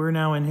 We're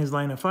now in his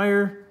line of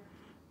fire,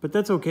 but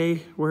that's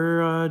okay.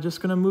 We're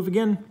just going to move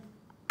again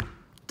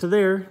to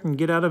there and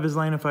get out of his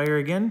line of fire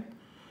again.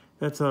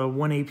 That's a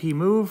 1 AP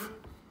move.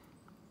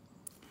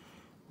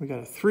 We got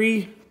a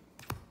 3.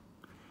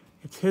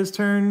 It's his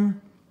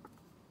turn.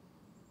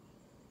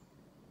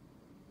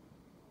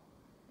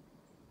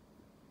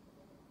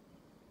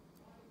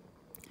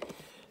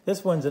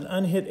 This one's an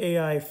unhit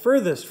AI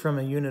furthest from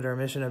a unit or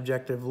mission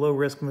objective, low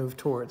risk move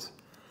towards.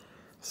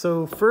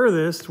 So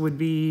furthest would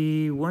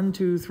be 1,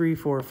 2, 3,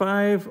 4,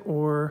 5,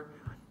 or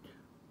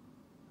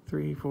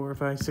 3, 4,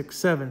 5, 6,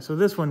 7. So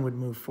this one would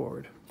move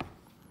forward.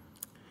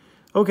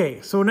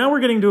 Okay, so now we're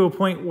getting to a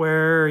point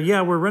where,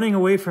 yeah, we're running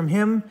away from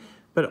him,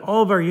 but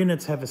all of our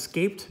units have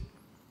escaped.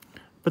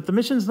 But the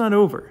mission's not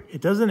over.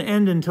 It doesn't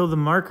end until the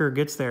marker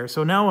gets there.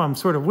 So now I'm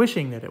sort of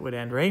wishing that it would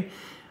end, right?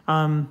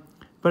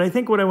 But I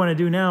think what I want to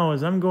do now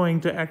is I'm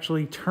going to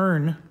actually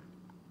turn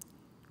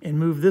and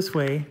move this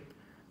way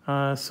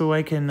so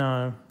I can,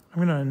 I'm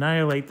going to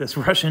annihilate this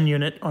Russian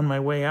unit on my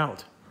way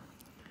out.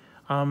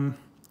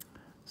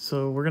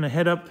 So we're going to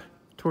head up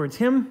towards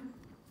him.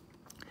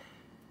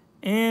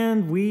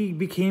 And we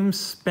became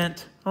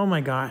spent. Oh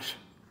my gosh.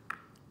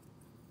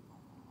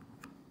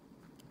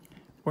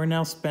 We're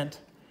now spent.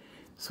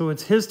 So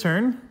it's his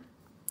turn.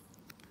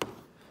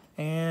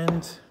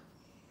 And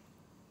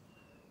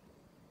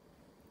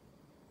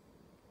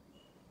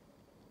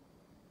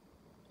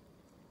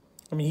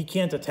I mean, he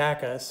can't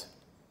attack us.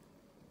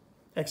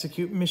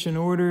 Execute mission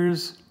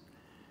orders.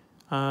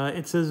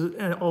 It says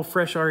all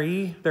fresh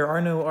RE. There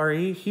are no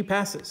RE. He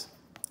passes.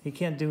 He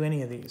can't do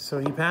any of these. So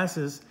he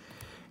passes.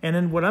 And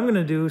then what I'm going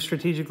to do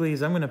strategically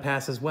is I'm going to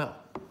pass as well.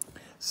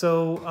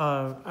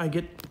 So I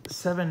get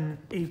 7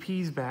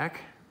 APs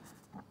back.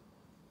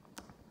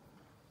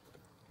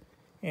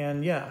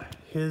 And yeah,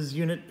 his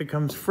unit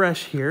becomes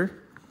fresh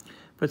here,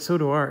 but so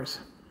do ours.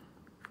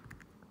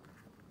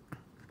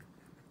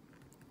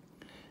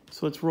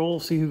 So let's roll,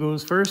 see who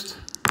goes first.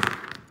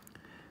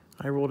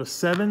 I rolled a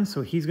 7,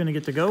 so he's going to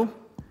get to go.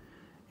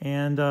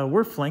 And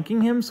we're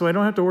flanking him, so I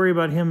don't have to worry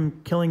about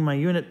him killing my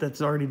unit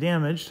that's already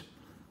damaged.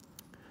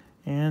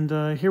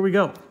 And here we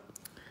go.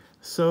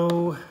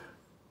 So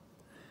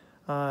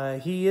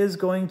he is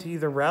going to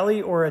either rally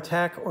or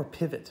attack or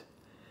pivot.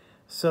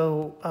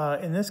 So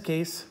in this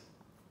case,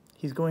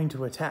 he's going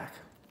to attack.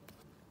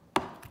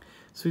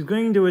 So he's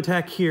going to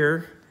attack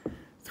here.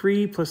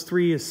 3 plus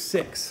 3 is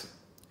 6.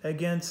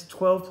 Against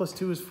 12 plus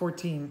 2 is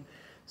 14.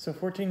 So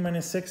 14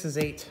 minus 6 is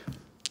 8.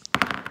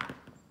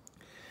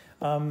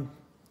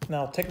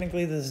 Now,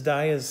 technically, this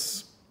die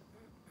is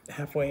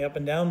halfway up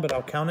and down, but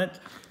I'll count it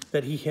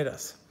that he hit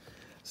us.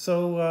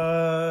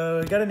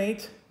 So we got an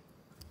 8.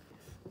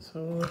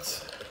 So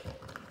let's...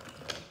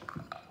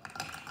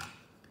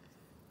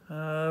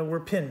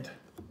 we're pinned.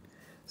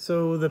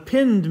 So the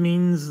pinned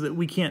means that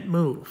we can't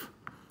move,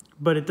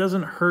 but it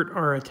doesn't hurt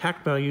our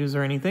attack values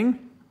or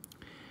anything.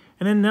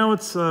 And then now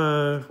it's,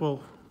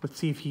 well, let's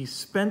see if he's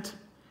spent.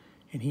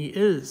 And he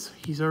is.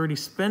 He's already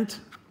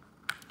spent.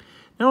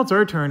 Now it's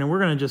our turn, and we're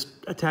going to just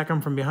attack him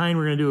from behind.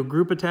 We're going to do a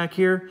group attack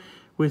here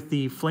with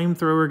the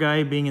flamethrower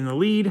guy being in the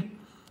lead.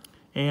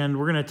 And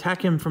we're going to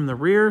attack him from the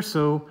rear,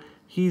 so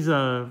he's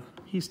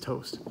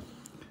toast.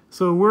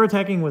 So we're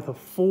attacking with a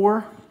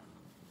 4.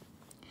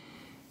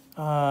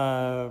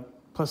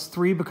 Plus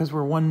 3 because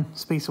we're 1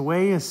 space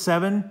away is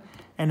 7.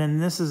 And then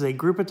this is a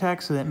group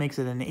attack, so that makes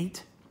it an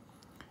 8.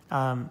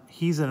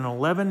 He's at an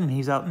 11, and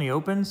he's out in the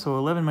open, so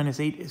 11 minus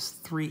 8 is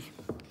 3.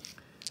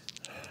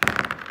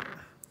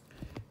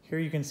 Here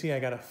you can see I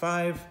got a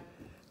 5,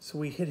 so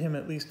we hit him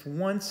at least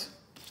once.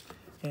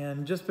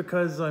 And just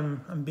because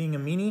I'm being a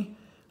meanie,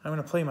 I'm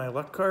going to play my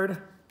luck card.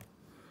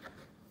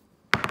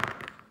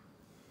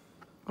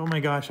 Oh my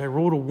gosh, I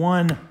rolled a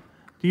 1.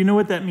 Do you know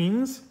what that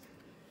means?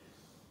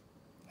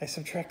 I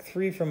subtract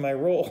 3 from my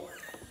roll.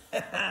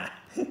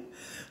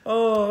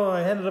 Oh,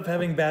 I ended up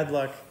having bad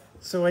luck.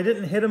 So I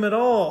didn't hit him at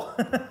all.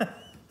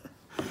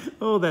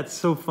 Oh, that's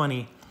so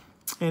funny.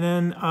 And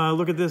then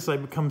look at this, I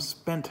become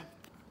spent.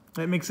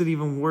 That makes it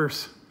even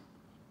worse.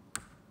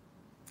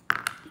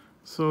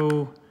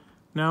 So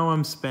now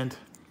I'm spent.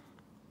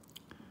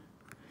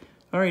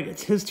 All right,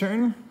 it's his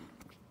turn.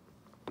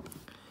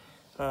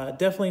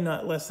 Definitely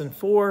not less than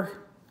 4.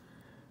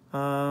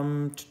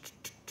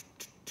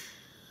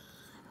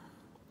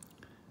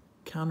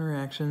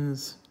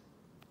 Counteractions.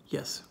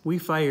 Yes, we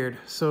fired.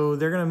 So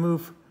they're going to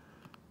move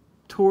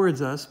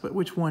towards us, but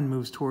which one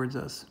moves towards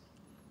us?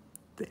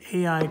 The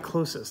AI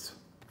closest.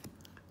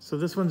 So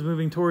this one's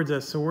moving towards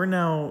us.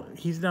 So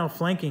he's now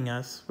flanking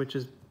us, which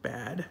is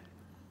bad.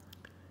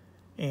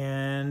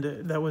 And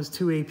that was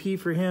 2 AP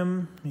for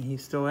him. And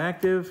he's still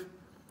active.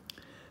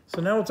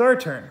 So now it's our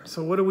turn.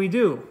 So what do we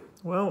do?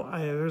 Well,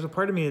 there's a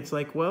part of me that's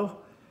like,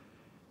 well,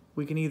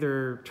 we can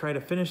either try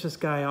to finish this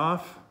guy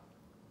off,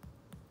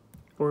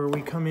 or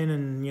we come in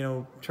and, you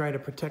know, try to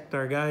protect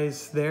our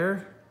guys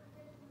there.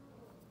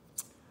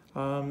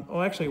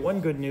 Oh, actually,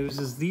 one good news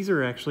is these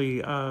are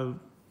actually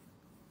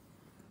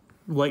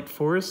light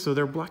forests, so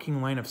they're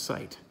blocking line of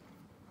sight.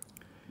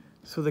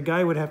 So the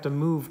guy would have to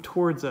move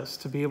towards us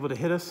to be able to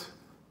hit us.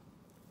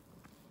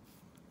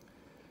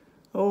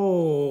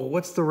 Oh,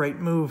 what's the right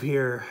move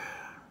here?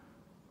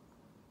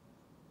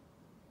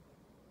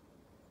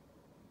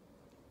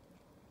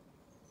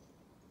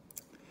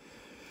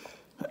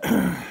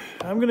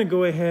 I'm going to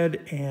go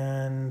ahead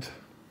and...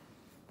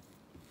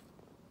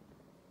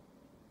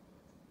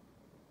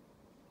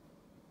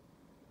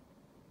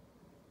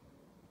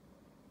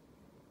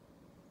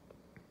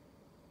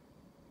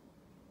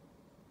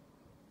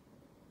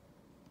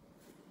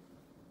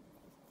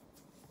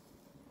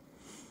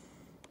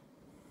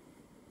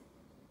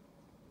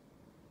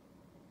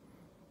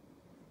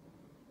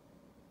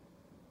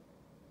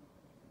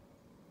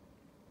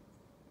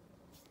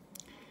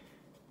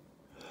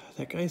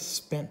 That guy's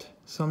spent,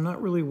 so I'm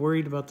not really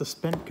worried about the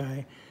spent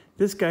guy.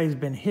 This guy's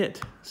been hit,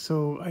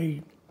 so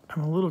I'm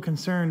a little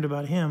concerned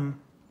about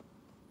him.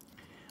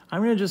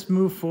 I'm going to just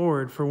move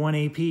forward for 1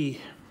 AP.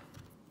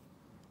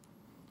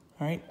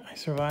 All right, I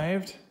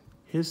survived.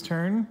 His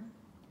turn.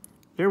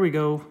 There we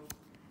go.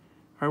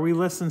 Are we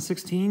less than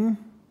 16?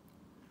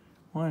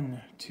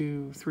 1,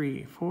 2,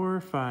 3,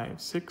 4,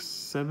 5, 6,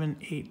 7,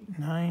 8,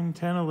 9,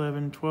 10,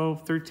 11,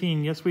 12,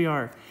 13. Yes, we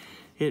are.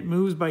 It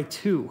moves by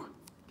 2.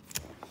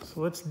 So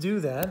let's do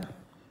that.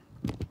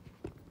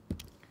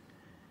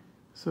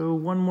 So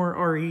one more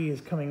RE is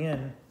coming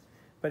in.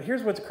 But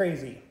here's what's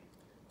crazy.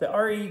 The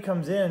RE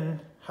comes in,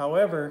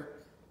 however,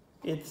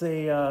 it's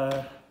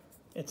an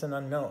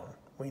unknown.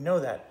 We know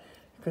that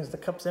because the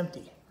cup's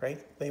empty,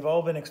 right? They've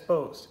all been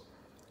exposed.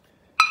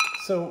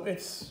 So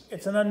it's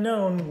an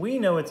unknown. We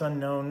know it's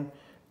unknown,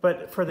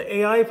 but for the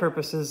AI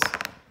purposes,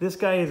 this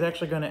guy is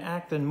actually going to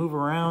act and move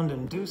around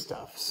and do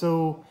stuff.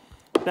 So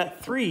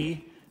that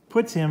 3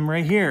 puts him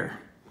right here,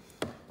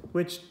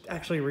 which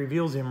actually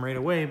reveals him right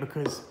away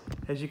because,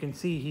 as you can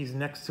see, he's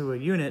next to a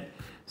unit.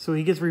 So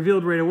he gets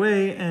revealed right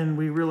away, and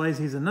we realize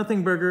he's a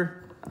nothing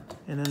burger,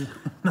 and then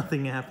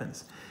nothing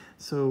happens.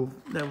 So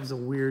that was a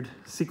weird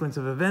sequence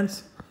of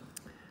events.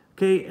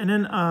 Okay, and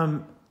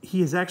then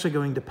he is actually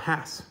going to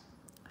pass.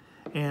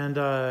 And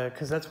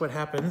because that's what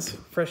happens.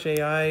 Fresh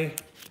AI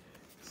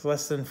is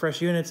less than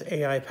fresh units,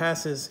 AI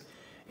passes.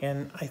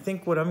 And I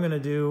think what I'm going to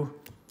do,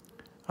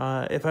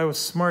 if I was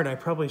smart, I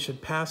probably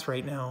should pass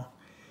right now.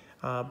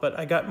 But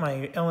I got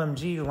my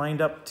LMG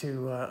lined up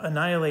to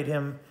annihilate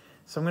him.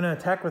 So I'm going to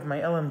attack with my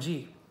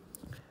LMG.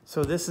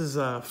 So this is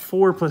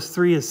 4 plus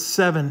 3 is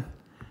 7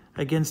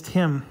 against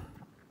him.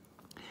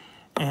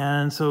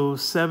 And so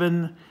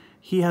 7,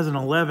 he has an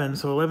 11.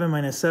 So 11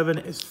 minus 7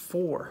 is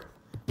 4.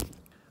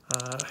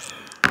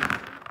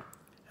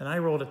 And I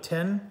rolled a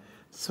 10.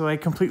 So I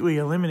completely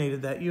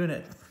eliminated that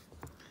unit.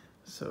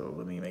 So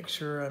let me make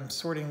sure I'm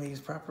sorting these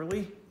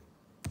properly.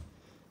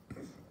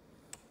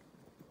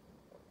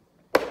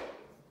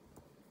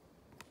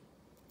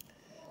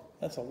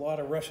 That's a lot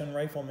of Russian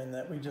riflemen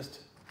that we just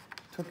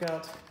took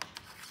out.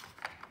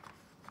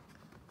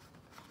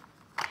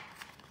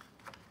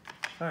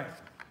 All right,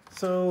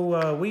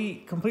 so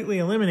we completely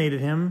eliminated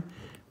him,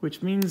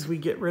 which means we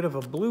get rid of a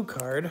blue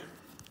card.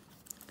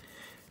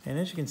 And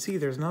as you can see,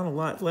 there's not a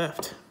lot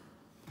left.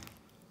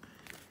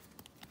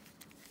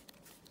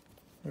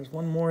 There's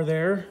one more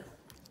there,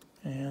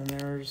 and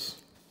there's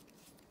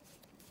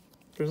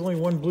only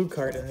one blue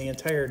card in the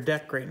entire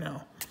deck right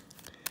now.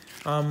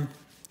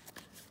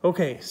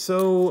 Okay,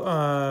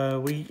 so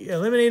we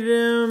eliminated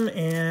him,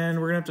 and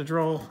we're gonna have to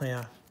draw.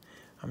 Yeah,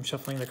 I'm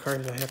shuffling the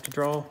cards I have to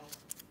draw,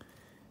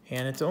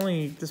 and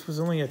this was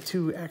only a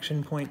 2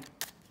 action point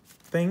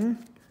thing,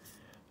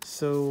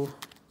 so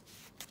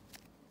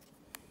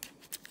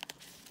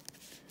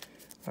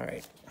all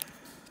right.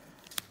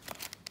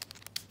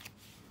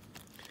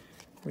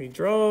 We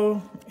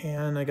draw,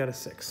 and I got a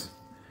 6.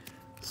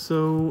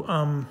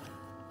 So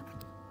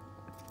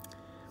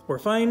we're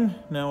fine.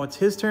 Now it's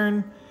his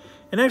turn.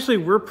 And actually,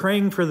 we're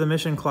praying for the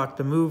mission clock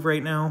to move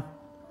right now.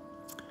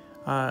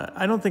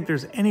 I don't think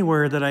there's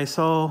anywhere that I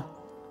saw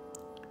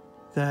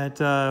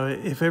that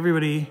if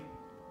everybody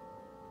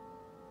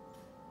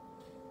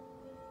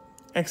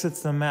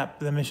exits the map,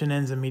 the mission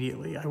ends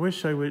immediately. I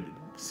wish I would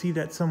see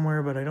that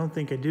somewhere, but I don't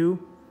think I do.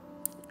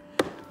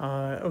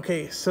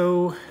 Okay,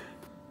 so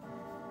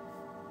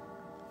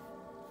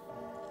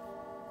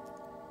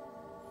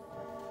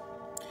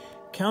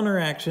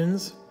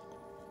counteractions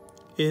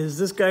is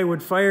this guy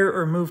would fire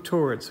or move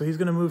towards. So he's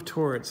going to move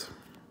towards,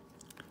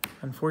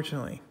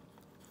 unfortunately.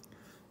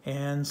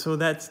 And so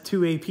that's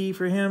 2 AP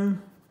for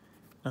him.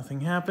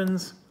 Nothing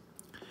happens.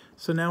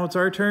 So now it's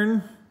our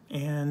turn.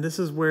 And this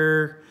is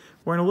where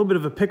we're in a little bit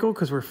of a pickle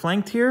because we're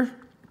flanked here.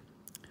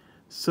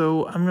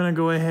 So I'm going to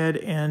go ahead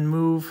and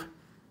move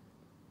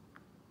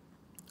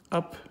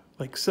up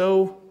like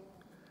so.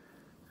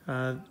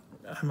 I'm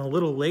a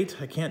little late.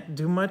 I can't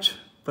do much,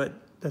 but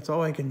that's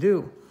all I can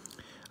do.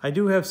 I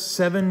do have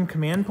 7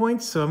 command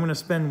points, so I'm going to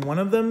spend one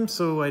of them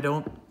so I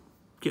don't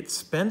get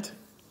spent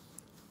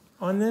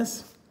on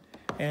this.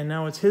 And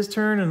now it's his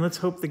turn, and let's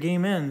hope the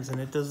game ends, and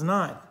it does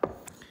not.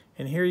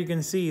 And here you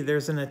can see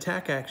there's an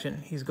attack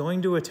action. He's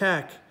going to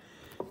attack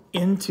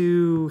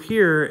into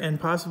here and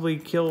possibly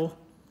kill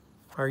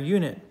our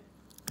unit.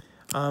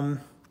 I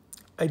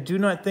do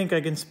not think I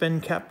can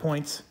spend cap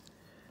points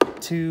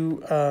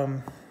to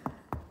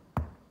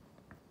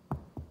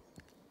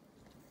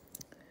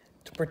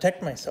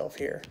protect myself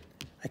here.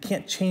 I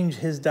can't change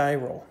his die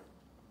roll.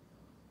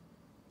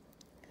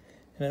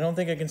 And I don't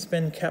think I can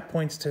spend cap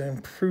points to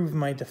improve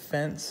my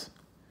defense.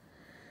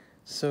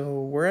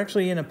 So we're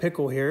actually in a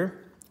pickle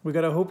here. We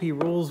gotta hope he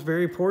rolls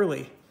very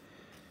poorly.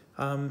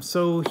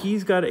 So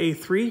he's got a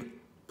 3,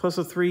 plus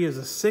a 3 is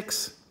a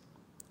 6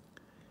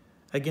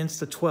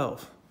 against a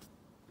 12.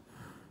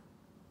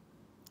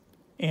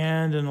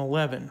 And an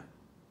 11.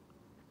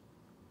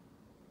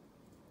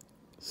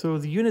 So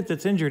the unit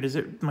that's injured, is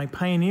it my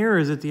Pioneer or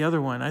is it the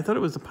other one? I thought it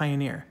was the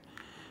Pioneer.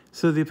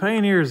 So the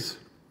Pioneer's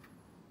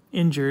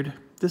injured.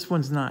 This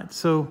one's not.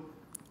 So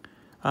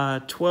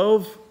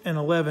 12 and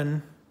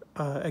 11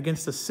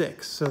 against a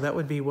 6. So that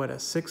would be, what, a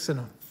 6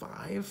 and a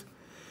 5?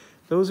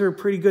 Those are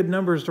pretty good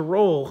numbers to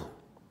roll.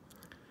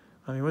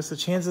 I mean, what's the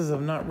chances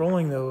of not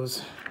rolling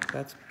those?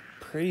 That's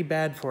pretty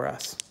bad for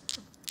us.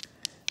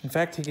 In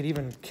fact, he could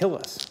even kill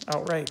us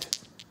outright.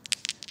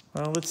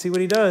 Well, let's see what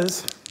he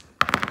does.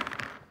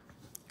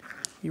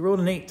 He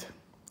rolled an 8.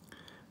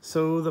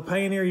 So the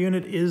Pioneer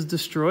unit is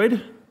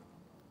destroyed.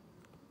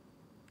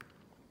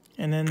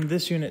 And then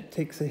this unit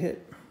takes a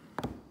hit.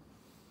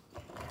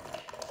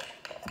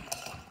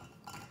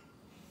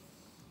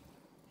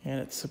 And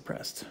it's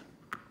suppressed.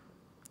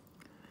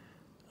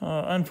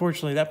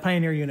 Unfortunately, that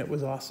Pioneer unit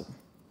was awesome.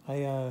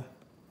 I'm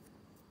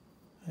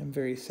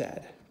very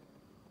sad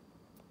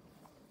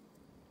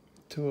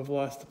to have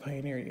lost the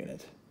Pioneer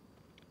unit.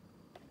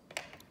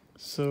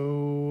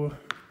 So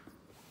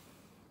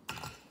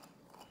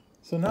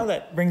now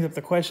that brings up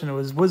the question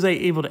was I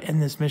able to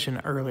end this mission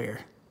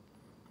earlier?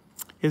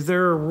 Is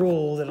there a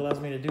rule that allows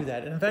me to do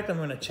that? And in fact, I'm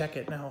going to check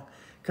it now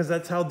because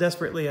that's how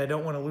desperately I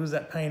don't want to lose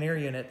that Pioneer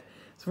unit.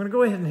 So I'm going to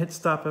go ahead and hit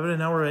stop of it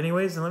an hour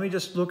anyways, and let me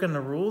just look in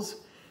the rules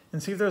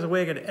and see if there's a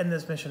way I could end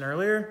this mission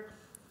earlier.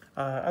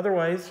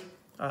 Otherwise,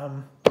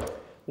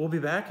 we'll be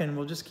back and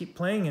we'll just keep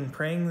playing and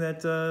praying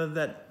that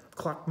that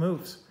clock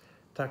moves.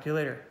 Talk to you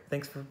later.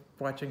 Thanks for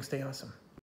watching. Stay awesome.